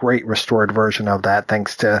a great restored version of that,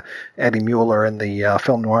 thanks to Eddie Mueller and the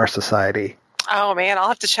Film Noir Society. Oh man, I'll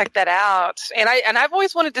have to check that out. And I've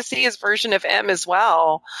always wanted to see his version of M as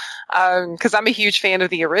well, because I'm a huge fan of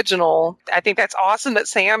the original. I think that's awesome that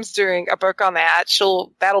Sam's doing a book on that.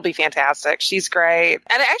 That'll be fantastic. She's great.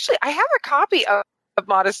 And actually, I have a copy of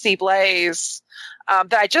Modesty Blaze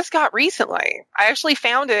that I just got recently. I actually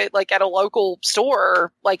found it at a local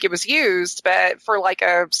store, it was used, but for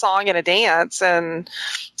a song and a dance, and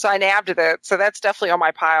so I nabbed it. So that's definitely on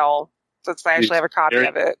my pile, since I actually have a copy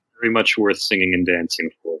of it. Very much worth singing and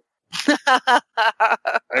dancing for.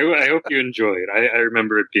 I hope you enjoy it. I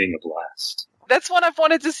remember it being a blast. That's one I've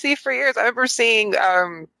wanted to see for years. I remember seeing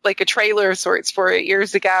a trailer of sorts for it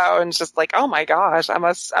years ago, and just oh my gosh, I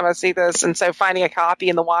must see this. And so finding a copy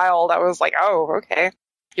in the wild, I was like, oh, okay,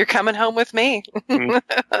 you're coming home with me.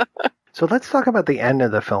 Mm-hmm. So let's talk about the end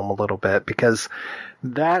of the film a little bit, because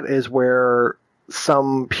that is where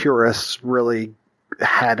some purists really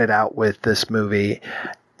had it out with this movie.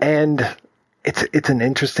 And it's an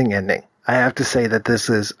interesting ending. I have to say that this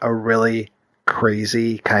is a really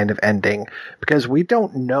crazy kind of ending, because we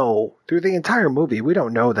don't know, through the entire movie, we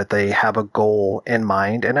don't know that they have a goal in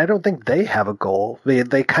mind, and I don't think they have a goal.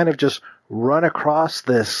 They kind of just run across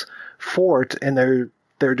this fort, and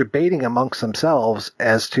they're debating amongst themselves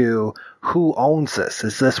as to who owns this.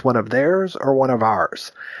 Is this one of theirs or one of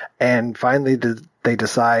ours? And finally they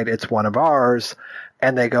decide it's one of ours,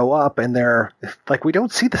 and they go up, and they're like, we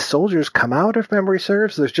don't see the soldiers come out, if memory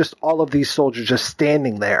serves. There's just all of these soldiers just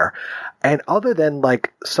standing there. And other than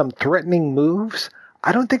like some threatening moves,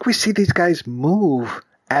 I don't think we see these guys move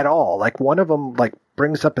at all. Like one of them like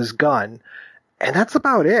brings up his gun, and that's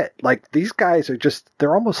about it. Like these guys are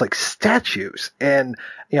they're almost like statues. And,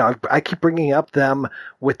 I keep bringing up them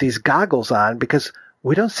with these goggles on because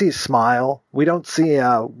we don't see a smile. We don't see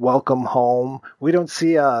a welcome home. We don't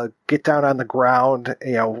see a get down on the ground.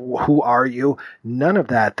 Who are you? None of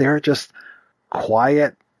that. They're just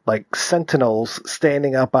quiet, like sentinels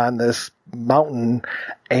standing up on this mountain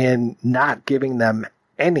and not giving them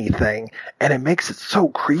anything. And it makes it so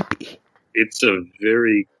creepy. It's a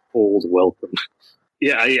very cold welcome.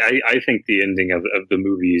 Yeah, I think the ending of the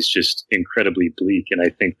movie is just incredibly bleak, and I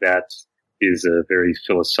think that is a very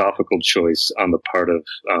philosophical choice on the part of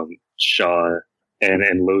Shaw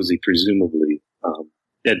and Losey, presumably,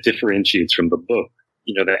 that differentiates from the book.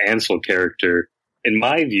 The Ansel character, in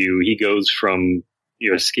my view, he goes from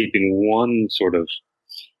escaping one sort of,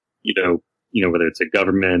 whether it's a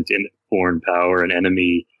government, a foreign power, an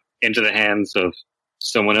enemy, into the hands of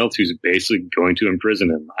someone else who's basically going to imprison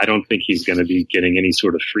him. I don't think he's going to be getting any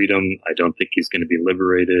sort of freedom. I don't think he's going to be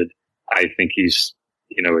liberated. I think he's,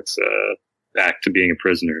 it's back to being a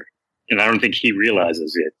prisoner. And I don't think he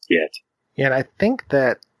realizes it yet. Yeah, and I think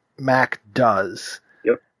that Mac does.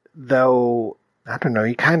 Yep. Though, I don't know,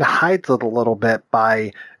 he kind of hides it a little bit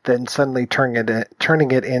by then suddenly turning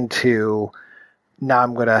it into, now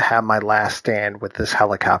I'm going to have my last stand with this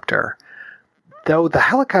helicopter. Though the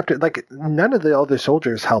helicopter, like, none of the other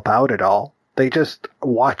soldiers help out at all. They just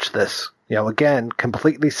watch this. Again,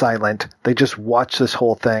 completely silent. They just watch this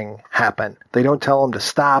whole thing happen. They don't tell them to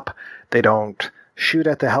stop. They don't shoot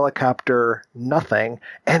at the helicopter. Nothing.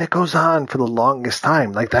 And it goes on for the longest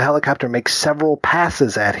time. Like, the helicopter makes several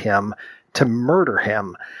passes at him to murder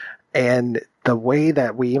him. And the way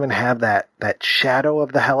that we even have that shadow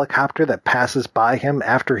of the helicopter that passes by him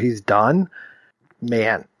after he's done,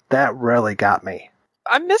 man, that really got me.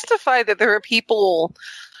 I'm mystified that there are people.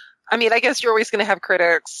 I mean, I guess you're always going to have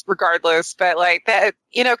critics regardless, but like that,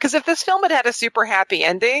 because if this film had had a super happy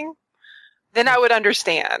ending, then I would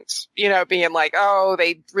understand, being like, oh,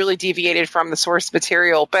 they really deviated from the source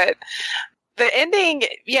material. But the ending,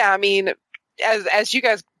 yeah, I mean, as you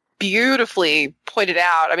guys beautifully pointed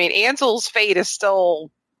out, I mean, Ansel's fate is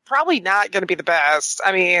still probably not going to be the best.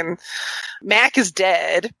 I mean, Mac is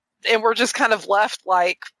dead. And we're just kind of left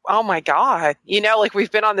like, oh my God, like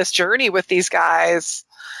we've been on this journey with these guys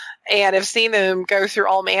and have seen them go through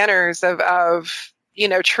all manners of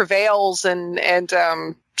travails and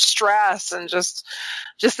stress and just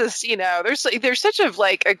this, there's such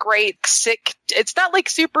a great sick, it's not like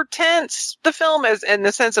super tense, the film is in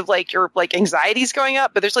the sense of like your like anxiety's going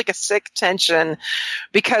up, but there's like a sick tension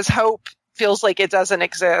because hope feels like it doesn't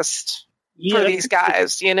exist for these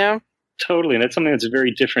guys, Totally, and that's something that's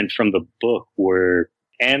very different from the book, where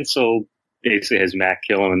Ansel basically has Mac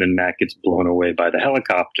kill him, and then Mac gets blown away by the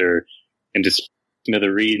helicopter into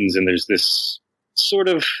smithereens, and there's this sort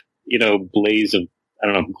of, blaze of, I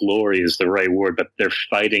don't know if glory is the right word, but they're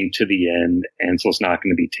fighting to the end. Ansel's not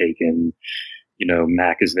going to be taken.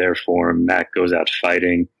 Mac is there for him. Mac goes out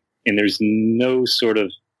fighting, and there's no sort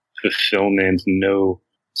of fulfillment, no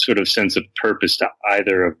sort of sense of purpose to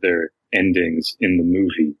either of their endings in the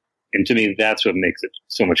movie. And to me, that's what makes it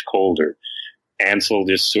so much colder. Ansel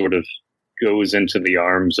just sort of goes into the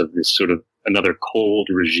arms of this sort of another cold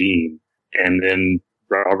regime. And then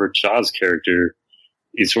Robert Shaw's character,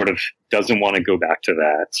 he sort of doesn't want to go back to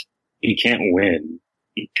that. He can't win.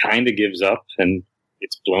 He kind of gives up and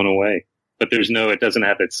it's blown away. But it doesn't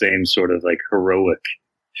have that same sort of like heroic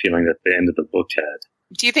feeling that the end of the book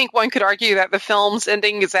had. Do you think one could argue that the film's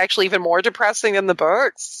ending is actually even more depressing than the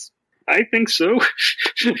books? I think so.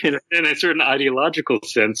 In a certain ideological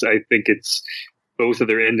sense, I think both of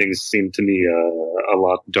their endings seem to me a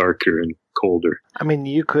lot darker and colder. I mean,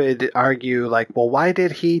 you could argue like, well, why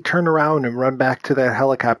did he turn around and run back to that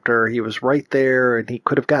helicopter? He was right there and he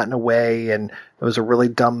could have gotten away, and it was a really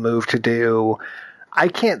dumb move to do. I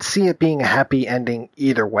can't see it being a happy ending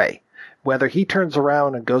either way. Whether he turns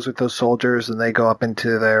around and goes with those soldiers and they go up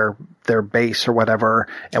into their base or whatever,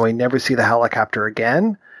 and we never see the helicopter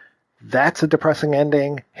again, that's a depressing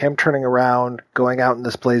ending. Him turning around, going out in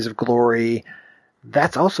this blaze of glory,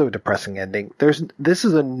 that's also a depressing ending. This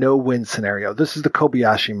is a no-win scenario. This is the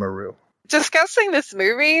Kobayashi Maru. discussing this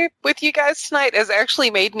movie with you guys tonight has actually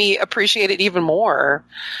made me appreciate it even more.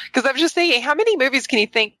 Because I'm just thinking, how many movies can you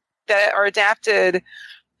think that are adapted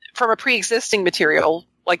from a pre-existing material,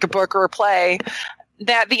 like a book or a play,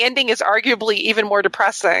 that the ending is arguably even more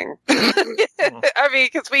depressing? I mean,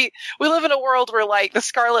 because we live in a world where, like, the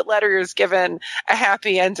Scarlet Letter is given a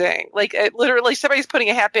happy ending. Like, literally, somebody's putting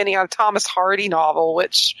a happy ending on a Thomas Hardy novel,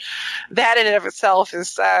 which that in and of itself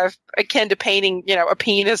is akin to painting, a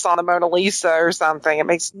penis on the Mona Lisa or something. It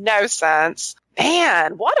makes no sense.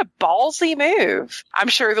 Man, what a ballsy move. I'm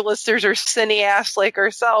sure the listeners are cineasts like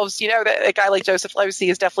ourselves. That a guy like Joseph Losey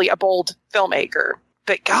is definitely a bold filmmaker.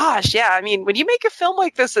 But gosh, yeah, I mean, when you make a film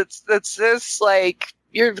like this, it's this, like,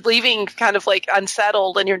 you're leaving kind of, like,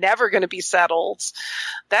 unsettled and you're never going to be settled.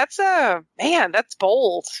 That's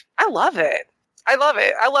bold. I love it. I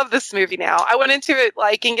love this movie now. I went into it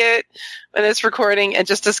liking it when it's recording and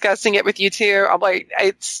just discussing it with you two. I'm like,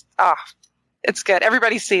 it's good.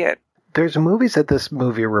 Everybody see it. There's movies that this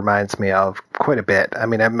movie reminds me of quite a bit. I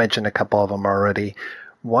mean, I've mentioned a couple of them already.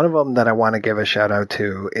 One of them that I want to give a shout out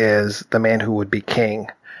to is The Man Who Would Be King.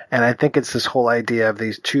 And I think it's this whole idea of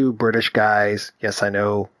these two British guys. Yes, I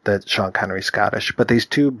know that Sean Connery's Scottish, but these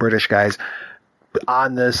two British guys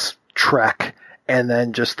on this trek, and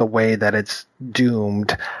then just the way that it's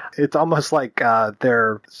doomed. It's almost like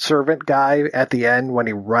their servant guy at the end when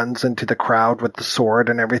he runs into the crowd with the sword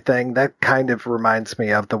and everything. That kind of reminds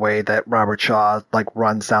me of the way that Robert Shaw, like,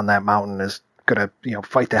 runs down that mountain, is going to,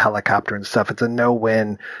 fight the helicopter and stuff. It's a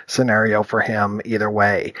no-win scenario for him either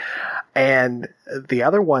way. And the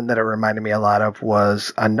other one that it reminded me a lot of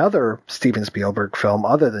was another Steven Spielberg film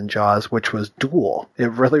other than Jaws, which was Duel.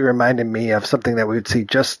 It really reminded me of something that we would see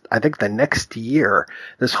just, I think, the next year.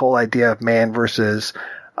 This whole idea of man versus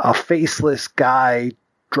a faceless guy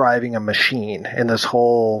driving a machine, and this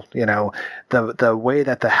whole, the way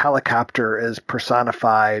that the helicopter is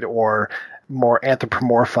personified or more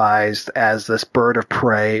anthropomorphized as this bird of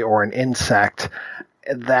prey or an insect,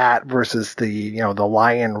 that versus the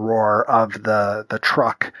lion roar of the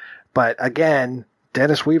truck. But again,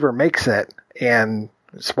 Dennis Weaver makes it, and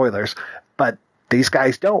spoilers, but these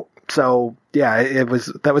guys don't. So yeah,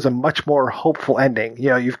 that was a much more hopeful ending.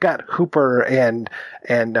 You've got Hooper and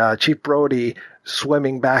Chief Brody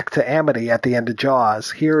swimming back to Amity at the end of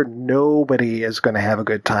Jaws. Here, nobody is going to have a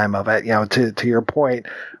good time of it. To your point,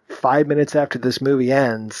 5 minutes after this movie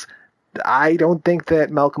ends, I don't think that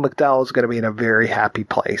Malcolm McDowell is going to be in a very happy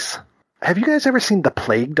place. Have you guys ever seen The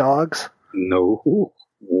Plague Dogs? No.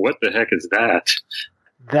 What the heck is that?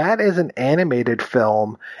 That is an animated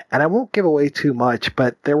film, and I won't give away too much,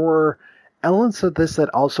 but there were elements of this that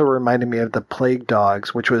also reminded me of The Plague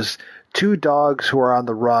Dogs, which was two dogs who are on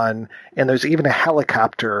the run, and there's even a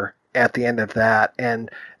helicopter at the end of that.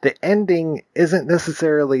 And the ending isn't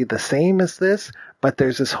necessarily the same as this, but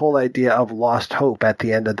there's this whole idea of lost hope at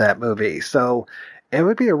the end of that movie. So it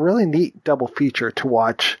would be a really neat double feature to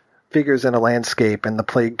watch Figures in a Landscape and The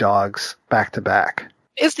Plague Dogs back to back.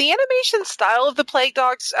 Is the animation style of The Plague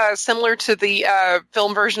Dogs similar to the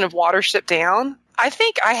film version of Watership Down? I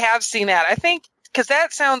think I have seen that. I think because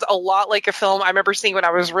that sounds a lot like a film I remember seeing when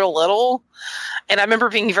I was real little, and I remember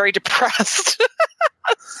being very depressed.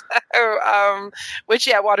 Which,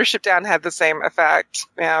 yeah, Watership Down had the same effect.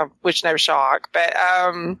 Yeah, which no shock. But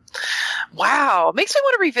wow, it makes me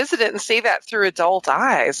want to revisit it and see that through adult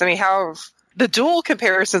eyes. I mean, how the Duel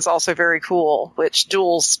comparison is also very cool. Which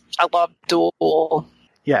Duels, I love Duel.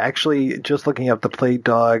 Yeah, actually, just looking up The Plague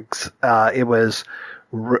Dogs, it was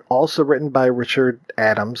also written by Richard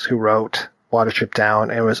Adams, who wrote Watership Down,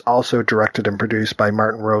 and it was also directed and produced by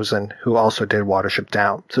Martin Rosen, who also did Watership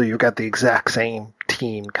Down. So you've got the exact same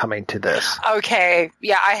team coming to this. Okay,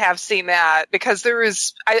 yeah, I have seen that, because there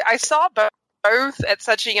was I saw both at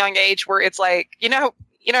such a young age where it's like, you know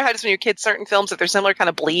how just when you're kids, certain films, if they're similar, kind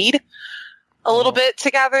of bleed a little bit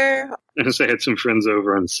together. I had some friends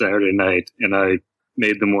over on Saturday night, and I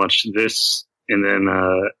made them watch this, and then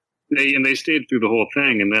they stayed through the whole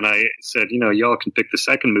thing, and then I said, y'all can pick the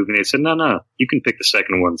second movie, and they said, no, you can pick the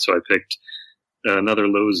second one. So I picked another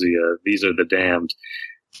Losey, These Are the Damned.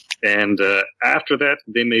 And after that,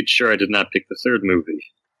 they made sure I did not pick the third movie.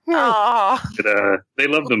 But they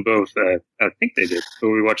loved them both. I think they did. But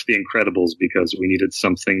we watched The Incredibles because we needed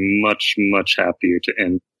something much, much happier to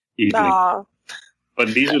end evening.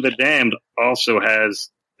 But These Are the Damned also has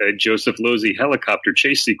a Joseph Losey helicopter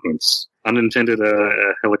chase sequence. Unintended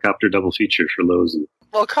helicopter double feature for Losey.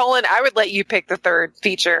 Well, Colin, I would let you pick the third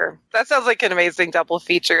feature. That sounds like an amazing double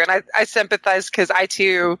feature. And I sympathize because I,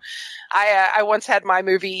 too, I once had my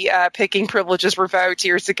movie picking privileges revoked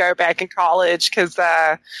years ago back in college because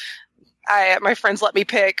my friends let me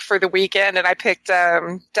pick for the weekend, and I picked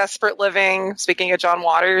Desperate Living, speaking of John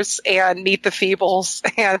Waters, and Meet the Feebles.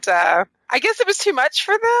 And I guess it was too much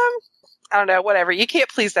for them. I don't know, whatever. You can't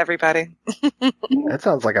please everybody. That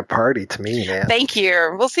sounds like a party to me, man. Thank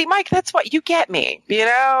you. Well, see, Mike, that's what you get me.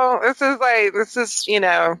 This is,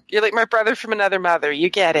 you're like my brother from another mother. You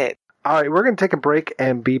get it. All right, we're going to take a break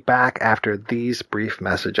and be back after these brief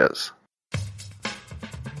messages.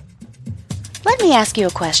 Let me ask you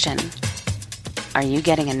a question. Are you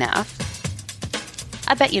getting enough?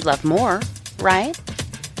 I bet you'd love more, right?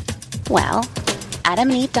 Well,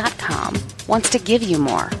 AdamandEve.com wants to give you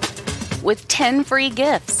more with 10 free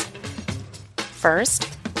gifts. First,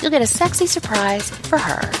 you'll get a sexy surprise for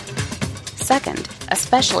her. Second, a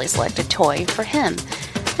specially selected toy for him.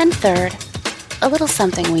 And third, a little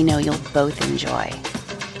something we know you'll both enjoy.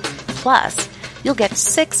 Plus, you'll get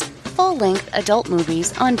 6 full-length adult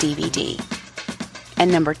movies on DVD.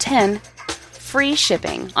 And number 10, free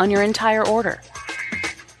shipping on your entire order.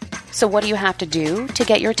 So what do you have to do to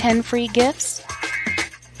get your 10 free gifts?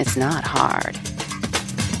 It's not hard.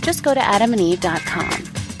 Just go to AdamandEve.com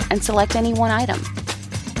and select any one item.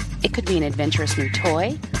 It could be an adventurous new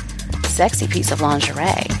toy, sexy piece of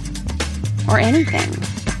lingerie, or anything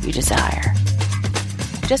you desire.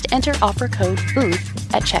 Just enter offer code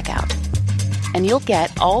BOOTH at checkout, and you'll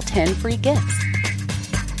get all 10 free gifts.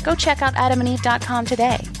 Go check out AdamandEve.com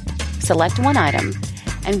today. Select one item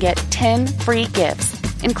and get 10 free gifts,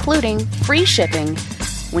 including free shipping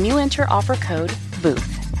when you enter offer code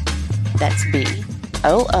BOOTH. That's BOOTH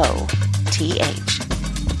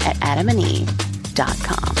at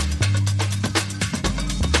AdamandEve.com.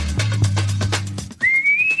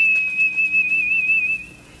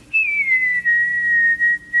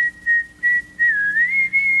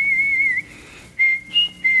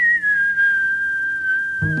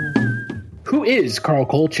 Who is Carl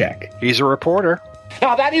Kolchak? He's a reporter.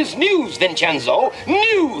 Now that is news, Vincenzo.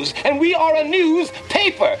 News! And we are a news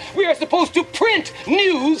paper. We are supposed to print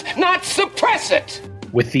news, not suppress it.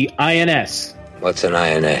 With the INS. What's an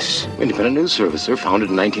INS? Independent News Service, sir. Founded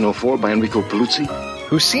in 1904 by Enrico Paluzzi.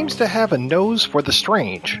 Who seems to have a nose for the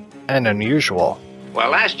strange and unusual. Well,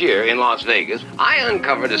 last year in Las Vegas, I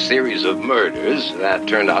uncovered a series of murders that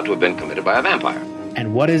turned out to have been committed by a vampire.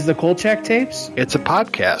 And what is the Kolchak Tapes? It's a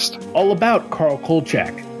podcast. All about Carl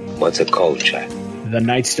Kolchak. What's a Kolchak? The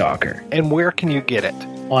Night Stalker. And where can you get it?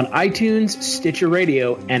 On iTunes, Stitcher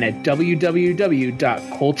Radio, and at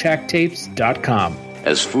www.kolchaktapes.com.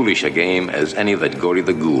 As foolish a game as any that Gory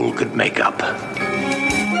the Ghoul could make up.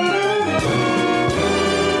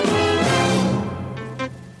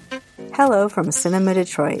 Hello from Cinema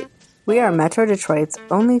Detroit. We are Metro Detroit's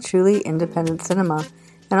only truly independent cinema,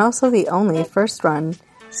 and also the only first-run,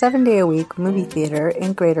 7-day-a-week movie theater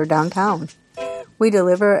in Greater Downtown. We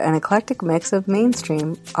deliver an eclectic mix of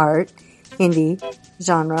mainstream, art, indie,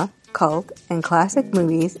 genre, cult, and classic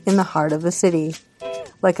movies in the heart of the city.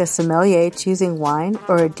 Like a sommelier choosing wine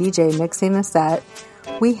or a DJ mixing a set,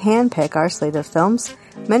 we handpick our slate of films,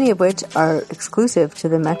 many of which are exclusive to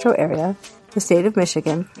the metro area, the state of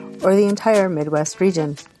Michigan, or the entire Midwest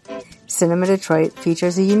region. Cinema Detroit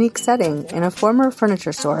features a unique setting in a former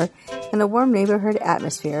furniture store and a warm neighborhood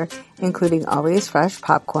atmosphere, including always fresh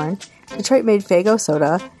popcorn, Detroit-made Faygo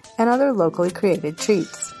soda, and other locally created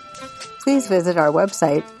treats. Please visit our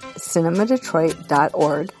website,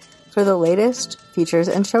 cinemadetroit.org, for the latest features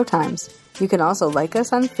and showtimes. You can also like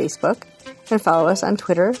us on Facebook and follow us on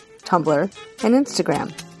Twitter, Tumblr, and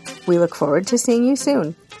Instagram. We look forward to seeing you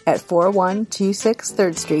soon at 4126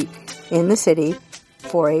 3rd Street in the city,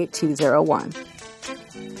 48201.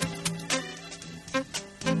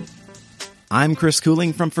 I'm Chris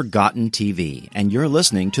Cooling from Forgotten TV, and you're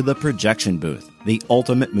listening to The Projection Booth, the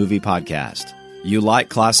ultimate movie podcast. You like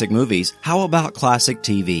classic movies? How about classic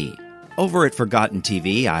TV? Over at Forgotten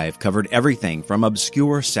TV, I've covered everything from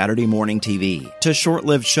obscure Saturday morning TV to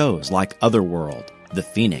short-lived shows like Otherworld, The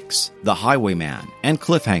Phoenix, The Highwayman, and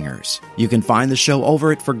Cliffhangers. You can find the show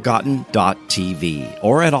over at Forgotten.tv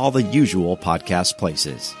or at all the usual podcast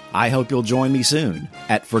places. I hope you'll join me soon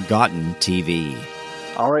at Forgotten TV.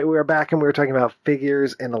 All right, we are back, and we were talking about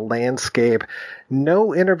figures in a landscape.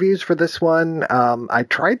 No interviews for this one. I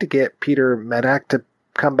tried to get Peter Medak to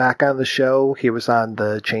come back on the show. He was on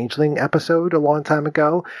the Changeling episode a long time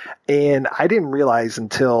ago, and I didn't realize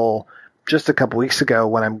until just a couple weeks ago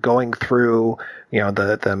when I'm going through,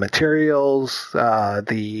 the materials,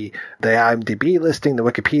 the IMDb listing, the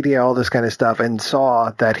Wikipedia, all this kind of stuff, and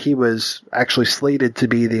saw that he was actually slated to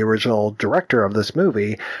be the original director of this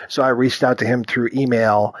movie. So I reached out to him through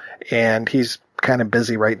email, and he's kind of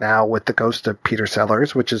busy right now with The Ghost of Peter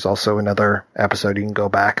Sellers, which is also another episode you can go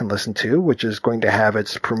back and listen to, which is going to have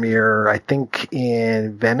its premiere, I think,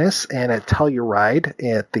 in Venice and at Telluride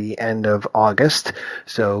at the end of August.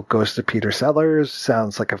 So Ghost of Peter Sellers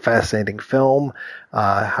sounds like a fascinating film.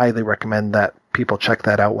 Highly recommend that people check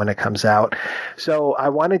that out when it comes out. So I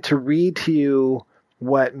wanted to read to you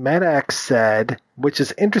what Medak said, which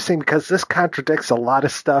is interesting because this contradicts a lot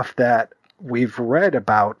of stuff that we've read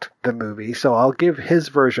about the movie. So I'll give his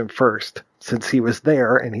version first, since he was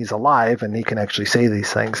there and he's alive and he can actually say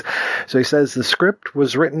these things. So he says, the script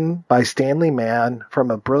was written by Stanley Mann from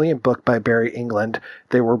a brilliant book by Barry England.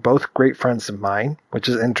 They were both great friends of mine, which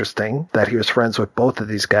is interesting that he was friends with both of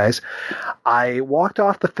these guys. I walked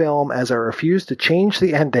off the film as I refused to change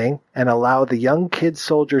the ending and allow the young kid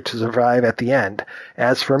soldier to survive at the end.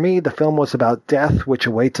 As for me, the film was about death, which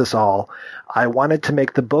awaits us all. I wanted to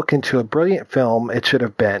make the book into a brilliant film it should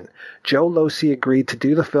have been. Joe Losey agreed to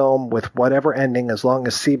do the film with whatever ending as long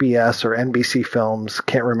as CBS or NBC Films,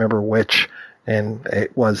 can't remember which, and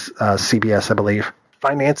it was CBS, I believe,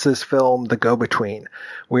 finances film The Go-Between.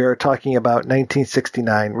 We are talking about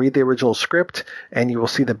 1969. Read the original script, and you will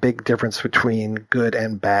see the big difference between good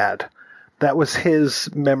and bad. That was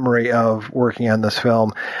his memory of working on this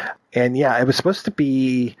film. And yeah, it was supposed to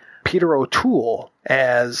be Peter O'Toole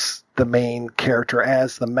as the main character,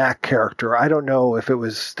 as the Mac character. I don't know if it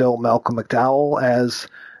was still Malcolm McDowell as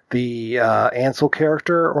the Ansel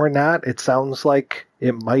character or not. It sounds like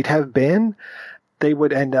it might have been. They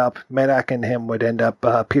would end up, Medak and him would end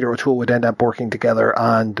up, Peter O'Toole would end up working together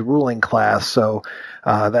on The Ruling Class, so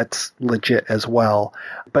that's legit as well.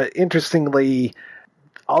 But interestingly,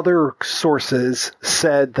 other sources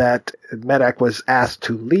said that Medak was asked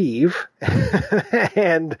to leave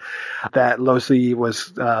and that Losey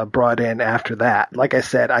was brought in after that. Like I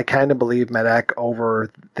said, I kind of believe Medak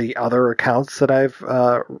over the other accounts that I've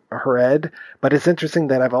read, but it's interesting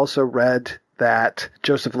that I've also read that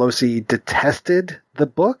Joseph Losey detested the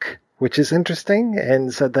book, which is interesting,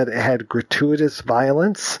 and said that it had gratuitous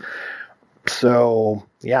violence. So,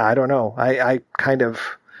 yeah, I don't know. I kind of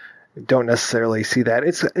don't necessarily see that.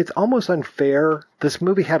 It's almost unfair. This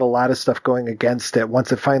movie had a lot of stuff going against it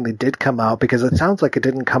once it finally did come out, because it sounds like it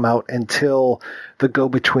didn't come out until The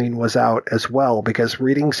Go-Between was out as well, because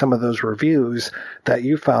reading some of those reviews that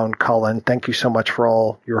you found, Cullen, thank you so much for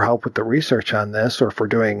all your help with the research on this, or for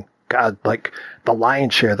doing, God, like the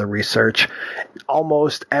lion's share of the research.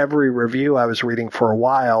 Almost every review I was reading for a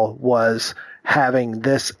while was having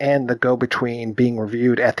this and The Go-Between being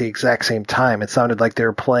reviewed at the exact same time. It sounded like they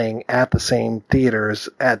were playing at the same theaters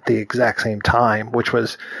at the exact same time, which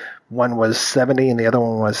was, one was 70 and the other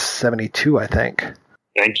one was 72, I think.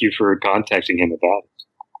 Thank you for contacting him about it.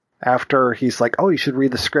 After he's like, oh, you should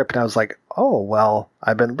read the script. And I was like, oh, well,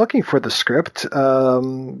 I've been looking for the script.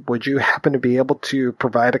 Would you happen to be able to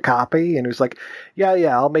provide a copy? And he was like, yeah,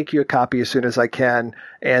 I'll make you a copy as soon as I can.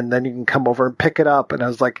 And then you can come over and pick it up. And I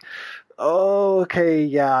was like, oh, okay,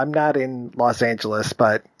 yeah, I'm not in Los Angeles,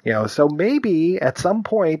 but, you know, so maybe at some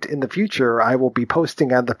point in the future, I will be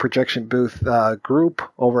posting on the Projection Booth group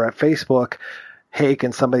over at Facebook, hey,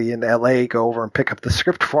 can somebody in LA go over and pick up the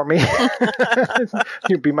script for me?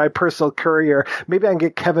 You'd be my personal courier. Maybe I can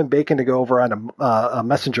get Kevin Bacon to go over on a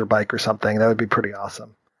messenger bike or something. That would be pretty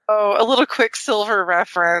awesome. Oh, a little Quicksilver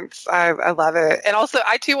reference. I love it. And also,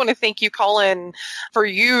 I too want to thank you, Cullen, for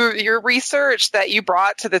your research that you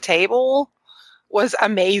brought to the table was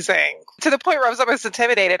amazing. To the point where I was almost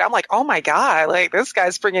intimidated. I'm like, oh my God, like this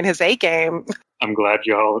guy's bringing his A game. I'm glad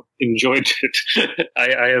y'all enjoyed it.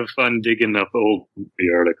 I have fun digging up old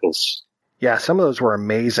movie articles. Yeah, some of those were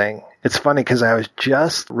amazing. It's funny because I was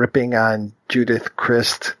just ripping on Judith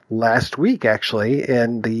Crist last week, actually,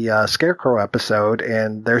 in the Scarecrow episode,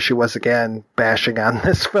 and there she was again bashing on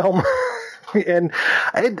this film. And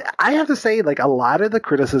I have to say, like, a lot of the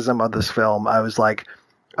criticism of this film, I was like,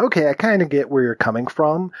 okay, I kind of get where you're coming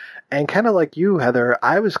from. And kind of like you, Heather,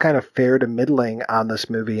 I was kind of fair to middling on this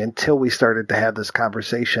movie until we started to have this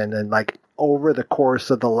conversation. And, like, over the course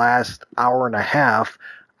of the last hour and a half,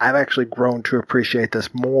 I've actually grown to appreciate this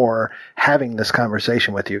more having this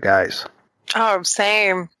conversation with you guys. Oh,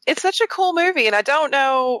 same. It's such a cool movie, and I don't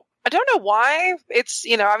know why. It's,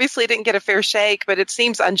 you know, obviously it didn't get a fair shake, but it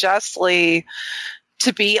seems unjustly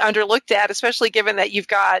to be underlooked at, especially given that you've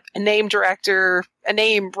got a named director, a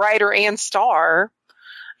named writer and star.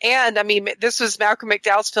 And I mean, this was Malcolm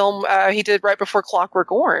McDowell's film he did right before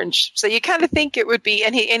Clockwork Orange. So you kind of think it would be,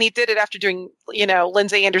 and he did it after doing, you know,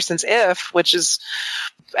 Lindsay Anderson's If, which is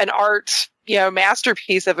an art, you know,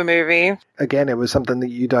 masterpiece of a movie. Again, it was something that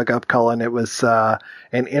you dug up, Cullen. It was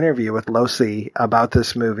an interview with Losey about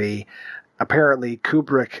this movie. apparently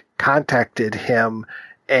Kubrick contacted him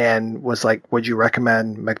and was like, would you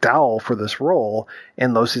recommend McDowell for this role?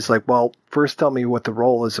 And Losey's like, well, first tell me what the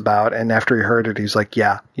role is about. And after he heard it, he's like,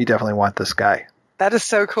 yeah, you definitely want this guy. That is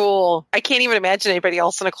so cool. I can't even imagine anybody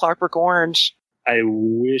else in A Clockwork Orange. I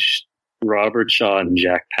wish Robert Shaw and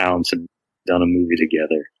Jack Palance had done a movie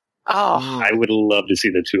together. Oh. I would love to see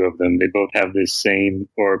the two of them. They both have this same,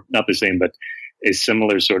 or not the same, but a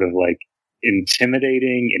similar sort of like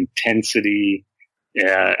intimidating intensity.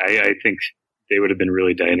 Yeah, I think they would have been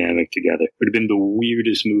really dynamic together. It would have been the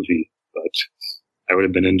weirdest movie, but I would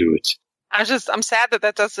have been into it. I'm sad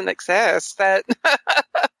that doesn't exist. That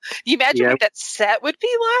you imagine what that set would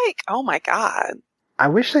be like? Oh my God. I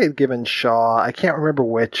wish they had given Shaw, I can't remember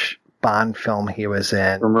which Bond film he was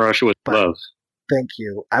in. From Russia with Love. Thank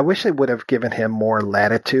you. I wish they would have given him more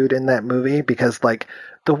latitude in that movie, because like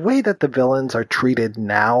the way that the villains are treated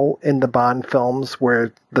now in the Bond films,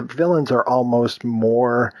 where the villains are almost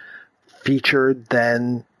more featured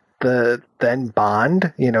than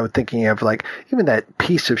Bond, thinking of like even that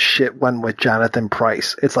piece of shit one with Jonathan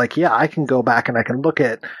Pryce. It's like, yeah, I can go back and I can look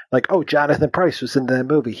at like, oh, Jonathan Pryce was in that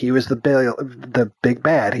movie. He was the big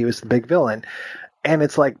bad. He was the big villain. And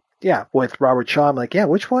it's like, yeah, with Robert Shaw, I'm like, yeah,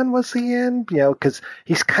 which one was he in? Because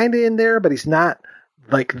he's kind of in there, but he's not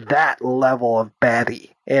like that level of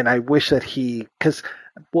baddie. And I wish that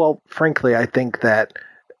frankly, I think that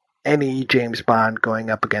any James Bond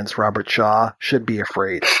going up against Robert Shaw should be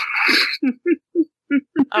afraid.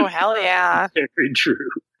 Oh, hell yeah. Very true.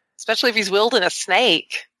 Especially if he's wielding a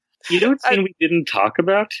snake. You know what scene we didn't talk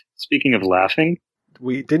about? Speaking of laughing.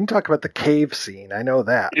 We didn't talk about the cave scene. I know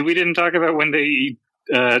that. We didn't talk about when they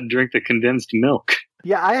drink the condensed milk.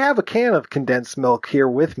 Yeah, I have a can of condensed milk here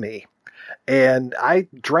with me. And I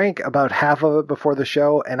drank about half of it before the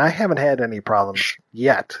show, and I haven't had any problems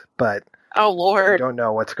yet. But oh, Lord. I don't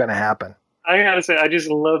know what's going to happen. I gotta say, I just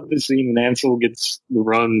love the scene when Ansel gets the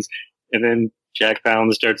runs, and then Jack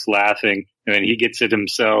Palance starts laughing, and then he gets it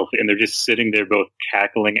himself, and they're just sitting there both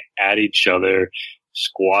cackling at each other,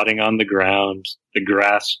 squatting on the ground, the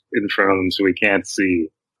grass in front of them so we can't see.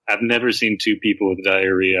 I've never seen two people with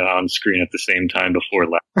diarrhea on screen at the same time before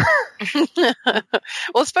laughing.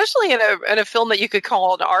 Well, especially in a film that you could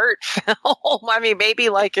call an art film. I mean, maybe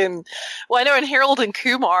like I know in Harold and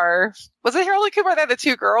Kumar, was it Harold and Kumar that had the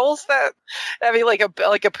two girls that'd be like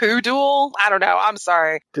a poo duel? I don't know. I'm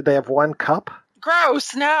sorry. Did they have one cup?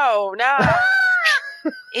 Gross. No.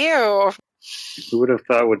 Ew. Who would have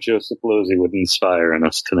thought what Joseph Losey would inspire in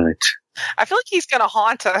us tonight? I feel like he's going to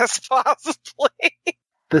haunt us, possibly.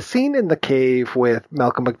 The scene in the cave with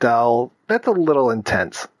Malcolm McDowell, that's a little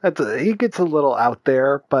intense. He gets a little out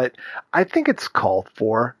there, but I think it's called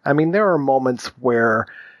for. I mean, there are moments where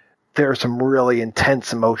there are some really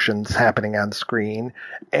intense emotions happening on screen,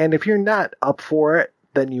 and if you're not up for it,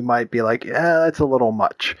 then you might be like, yeah, that's a little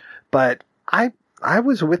much. But I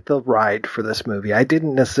was with the ride for this movie. I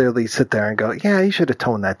didn't necessarily sit there and go, yeah, you should have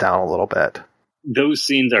toned that down a little bit. Those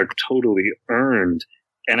scenes are totally earned.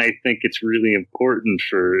 And I think it's really important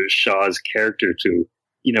for Shaw's character to,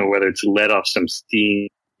 whether it's let off some steam,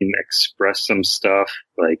 express some stuff.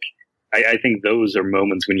 Like, I think those are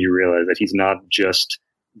moments when you realize that he's not just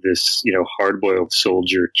this, hard-boiled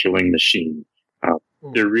soldier killing machine.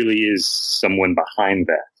 There really is someone behind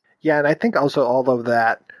that. Yeah, and I think also all of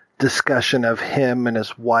that discussion of him and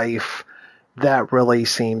his wife, that really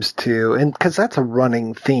seems to, and because that's a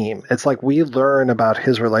running theme. It's like we learn about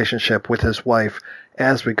his relationship with his wife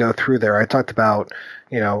as we go through there. I talked about,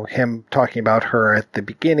 him talking about her at the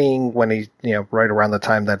beginning when he, right around the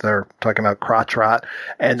time that they're talking about crotch rot.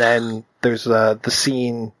 And then there's the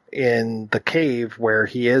scene in the cave where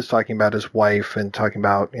he is talking about his wife and talking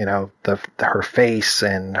about, her face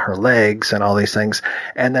and her legs and all these things.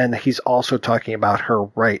 And then he's also talking about her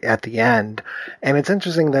right at the end. And it's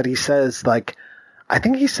interesting that he says, I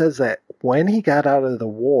think he says that when he got out of the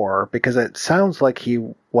war, because it sounds like he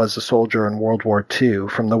was a soldier in World War II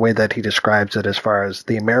from the way that he describes it, as far as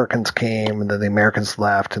the Americans came and then the Americans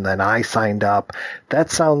left and then I signed up.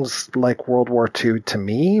 That sounds like World War II to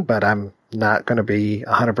me, but I'm not going to be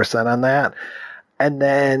 100% on that. And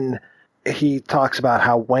then he talks about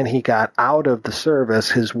how when he got out of the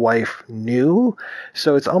service, his wife knew.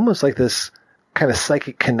 So it's almost like this kind of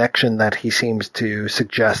psychic connection that he seems to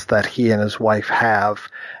suggest that he and his wife have.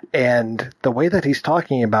 And the way that he's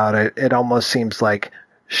talking about it, it almost seems like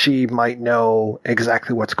she might know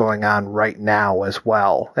exactly what's going on right now as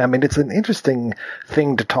well. I mean, it's an interesting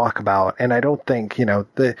thing to talk about. And I don't think,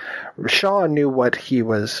 Shaw knew what he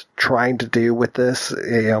was trying to do with this,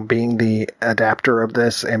 being the adapter of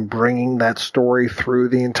this and bringing that story through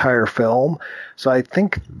the entire film. So I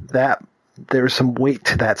think that there's some weight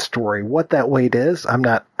to that story. What that weight is, I'm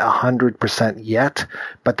not 100% yet,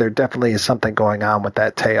 but there definitely is something going on with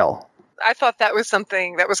that tale. I thought that was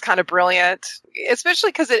something that was kind of brilliant, especially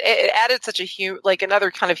because it added such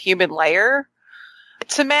another kind of human layer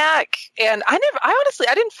to Mac. And I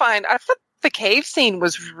thought the cave scene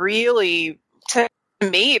was really, to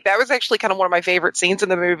me, that was actually kind of one of my favorite scenes in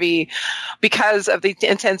the movie because of the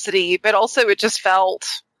intensity, but also it just felt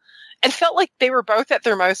like they were both at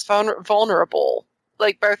their most vulnerable,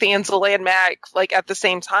 like both Ansel and Mac, like at the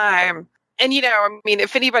same time. And,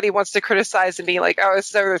 if anybody wants to criticize and be like, oh,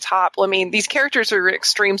 it's over the top, these characters are in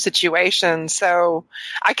extreme situations. So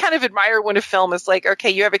I kind of admire when a film is like, okay,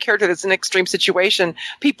 you have a character that's in an extreme situation.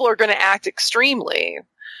 People are going to act extremely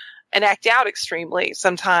and act out extremely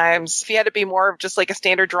sometimes. If you had to be more of just like a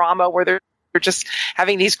standard drama where they're just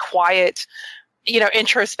having these quiet,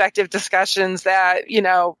 introspective discussions that,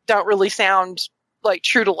 don't really sound like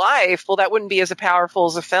true to life, well, that wouldn't be as powerful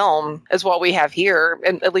as a film as what we have here,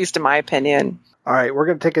 and at least in my opinion. All right, we're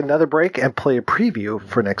going to take another break and play a preview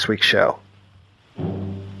for next week's show.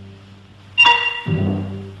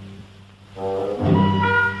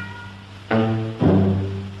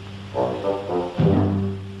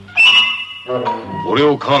 俺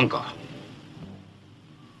を買わんか。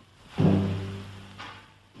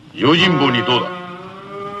用心棒にどうだ。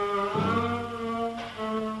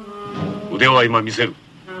腕は今見せる。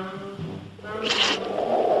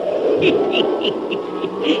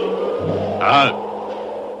あ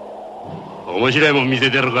あ、面白いもん見せ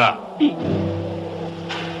てやるか。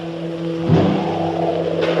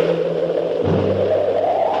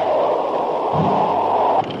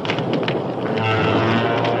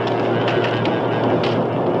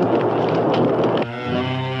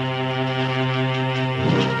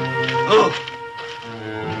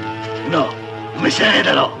知らねえ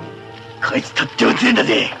だろ。こいつとっても強いんだ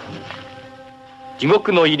ぜ。地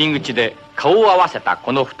獄の入り口で顔を合わせた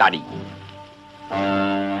この二人。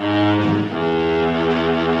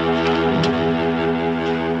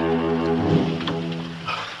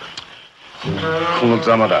この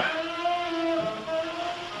ざまだ。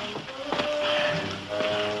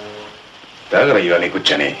だから言わねえこっ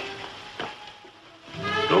ちゃね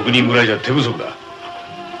え。6人ぐらいじゃ手不足だ。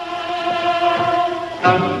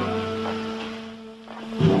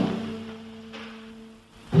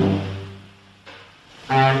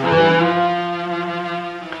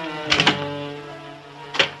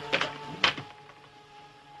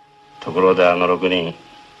ところであの6人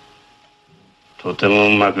とてもう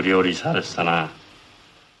まく料理されてたな。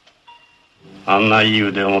あんないい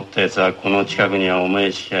腕を持ったやつはこの近くにはお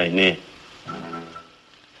前しかいねえ。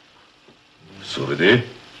それで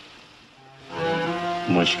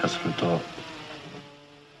もしかすると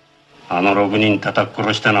あの6人叩き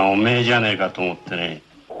殺したのはおめえじゃねえかと思ってね。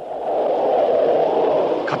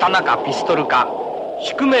刀かピストルか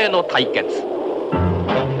宿命の対決。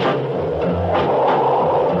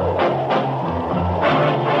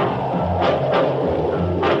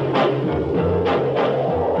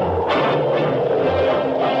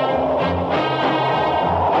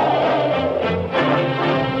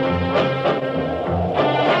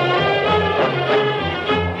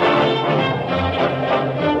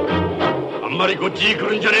こっちに来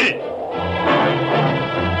るんじゃねえ。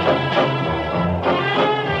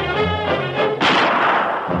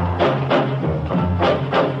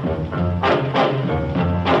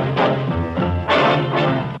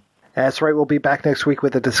That's right, we'll be back next week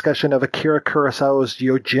with a discussion of Akira Kurosawa's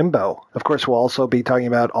Yojimbo. Of course, we'll also be talking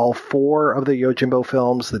about all 4 of the Yojimbo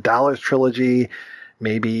films, the Dollars Trilogy,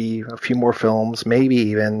 maybe a few more films, maybe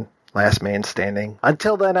even Last Man Standing.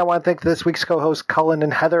 Until then, I want to thank this week's co-hosts, Cullen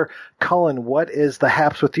and Heather. Cullen, what is the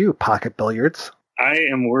haps with you, Pocket Billiards? I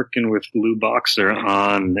am working with Lou Boxer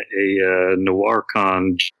on a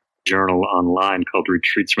NoirCon journal online called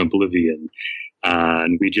Retreats from Oblivion.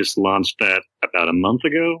 And we just launched that about a month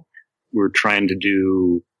ago. We're trying to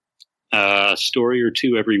do a story or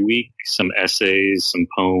 2 every week, some essays, some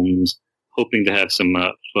poems, hoping to have some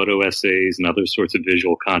photo essays and other sorts of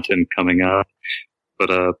visual content coming up. But,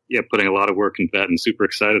 putting a lot of work into that and super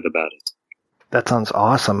excited about it. That sounds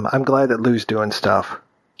awesome. I'm glad that Lou's doing stuff.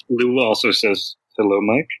 Lou also says, hello,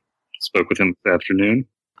 Mike. Spoke with him this afternoon.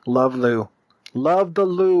 Love Lou. Love the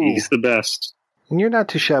Lou. He's the best. And you're not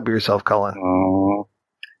too shabby yourself, Cullen. Oh,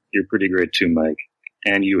 you're pretty great too, Mike.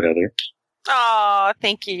 And you, Heather. Oh,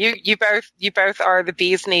 thank you. You both are the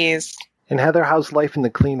bee's knees. And Heather, how's life in the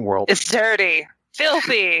clean world? It's dirty.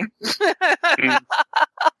 Filthy.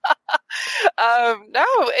 No,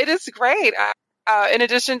 it is great. in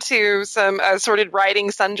addition to some assorted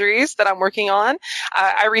writing sundries that I'm working on,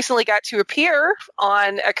 I recently got to appear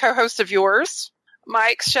on a co-host of yours,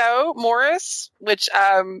 Mike's show, Morris, which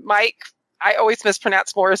Mike, I always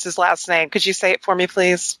mispronounce Morris's last name. Could you say it for me,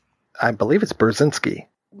 please? I believe it's Brzezinski.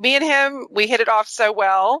 Me and him, we hit it off so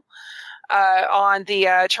well on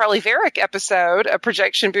the Charlie Varick episode, a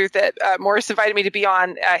projection booth that Morris invited me to be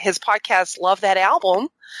on his podcast, Love That Album.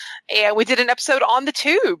 And we did an episode on the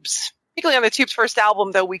Tubes. Particularly on the Tubes' first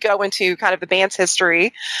album, though, we go into kind of the band's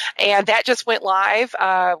history. And that just went live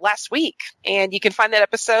last week. And you can find that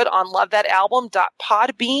episode on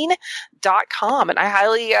lovethatalbum.podbean.com. And I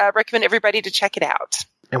highly recommend everybody to check it out.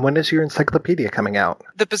 And when is your encyclopedia coming out?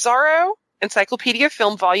 The Bizarro Encyclopedia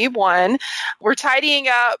Film Volume 1. We're tidying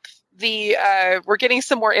up we're getting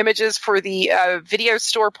some more images for the video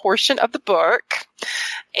store portion of the book.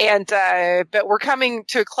 And, but we're coming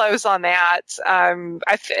to a close on that. Making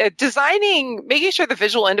sure the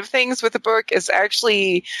visual end of things with the book is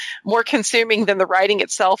actually more consuming than the writing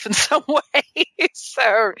itself in some ways.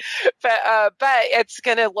 So, but it's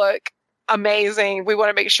going to look amazing. We want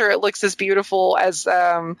to make sure it looks as beautiful as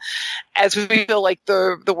we feel like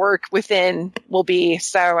the work within will be.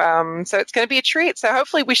 So it's going to be a treat. So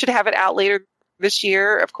hopefully we should have it out later this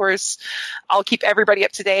year. Of course, I'll keep everybody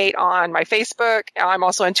up to date on my Facebook. I'm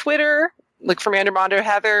also on Twitter. Look for me under Mondo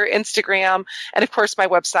Heather, Instagram, and of course my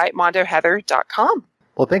website, mondoheather.com.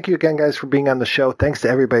 Well, thank you again, guys, for being on the show. Thanks to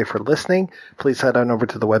everybody for listening. Please head on over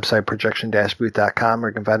to the website, projection-booth.com, where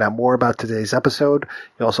you can find out more about today's episode.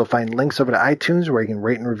 You'll also find links over to iTunes, where you can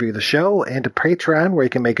rate and review the show, and to Patreon, where you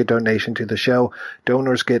can make a donation to the show.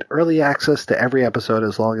 Donors get early access to every episode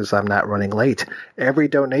as long as I'm not running late. Every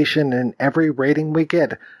donation and every rating we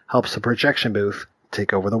get helps the Projection Booth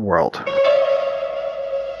take over the world.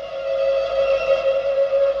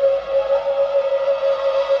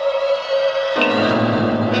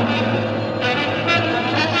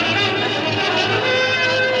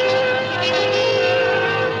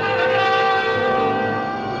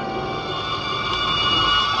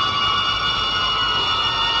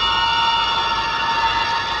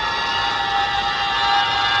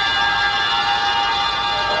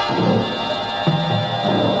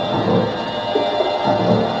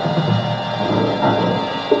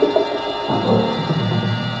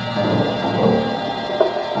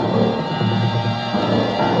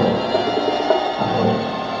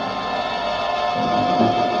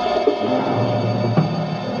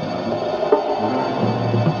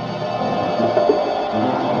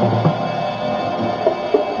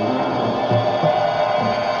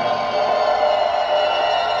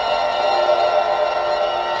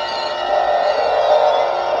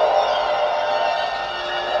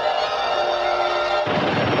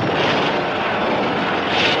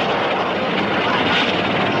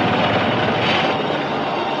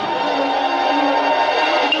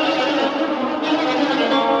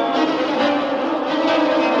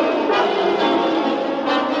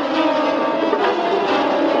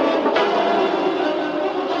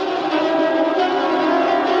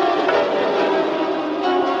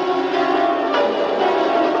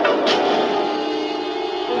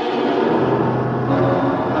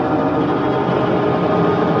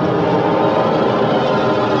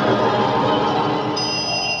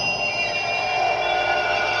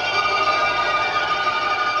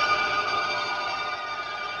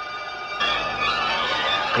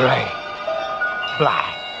 Gray,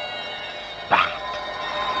 black, bat.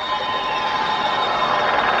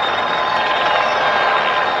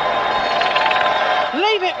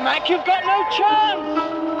 Leave it, Mac, you've got no chance!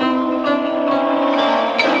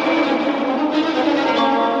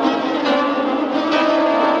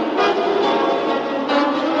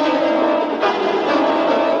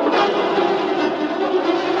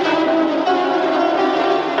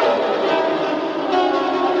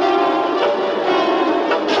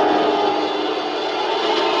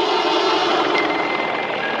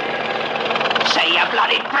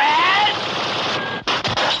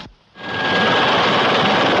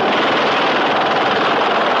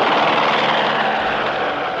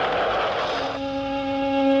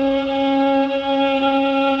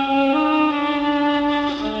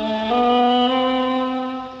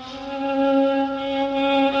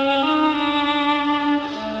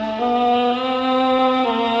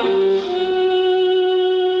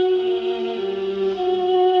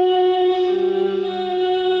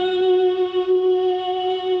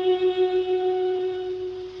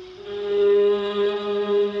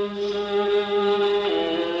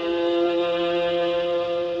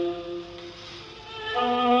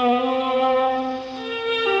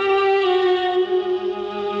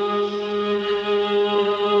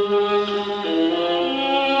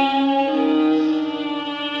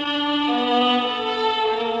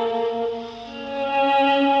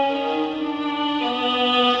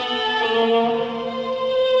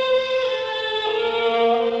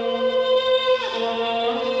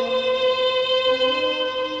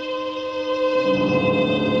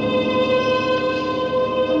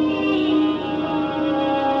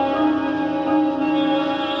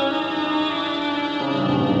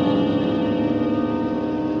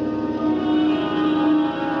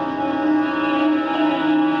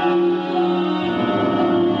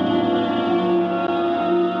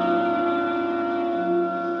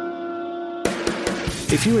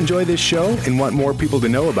 If you enjoy this show and want more people to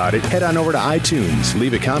know about it, head on over to iTunes,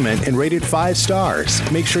 leave a comment, and rate it 5 stars.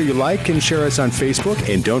 Make sure you like and share us on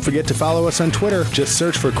Facebook, and don't forget to follow us on Twitter. Just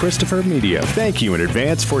search for Christopher Media. Thank you in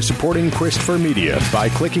advance for supporting Christopher Media by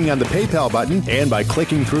clicking on the PayPal button and by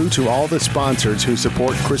clicking through to all the sponsors who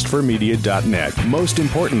support ChristopherMedia.net. Most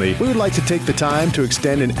importantly, we would like to take the time to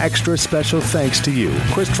extend an extra special thanks to you.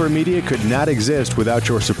 Christopher Media could not exist without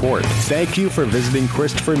your support. Thank you for visiting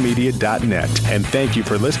ChristopherMedia.net, and thank you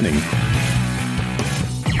for listening.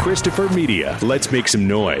 Christopher Media. Let's make some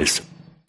noise.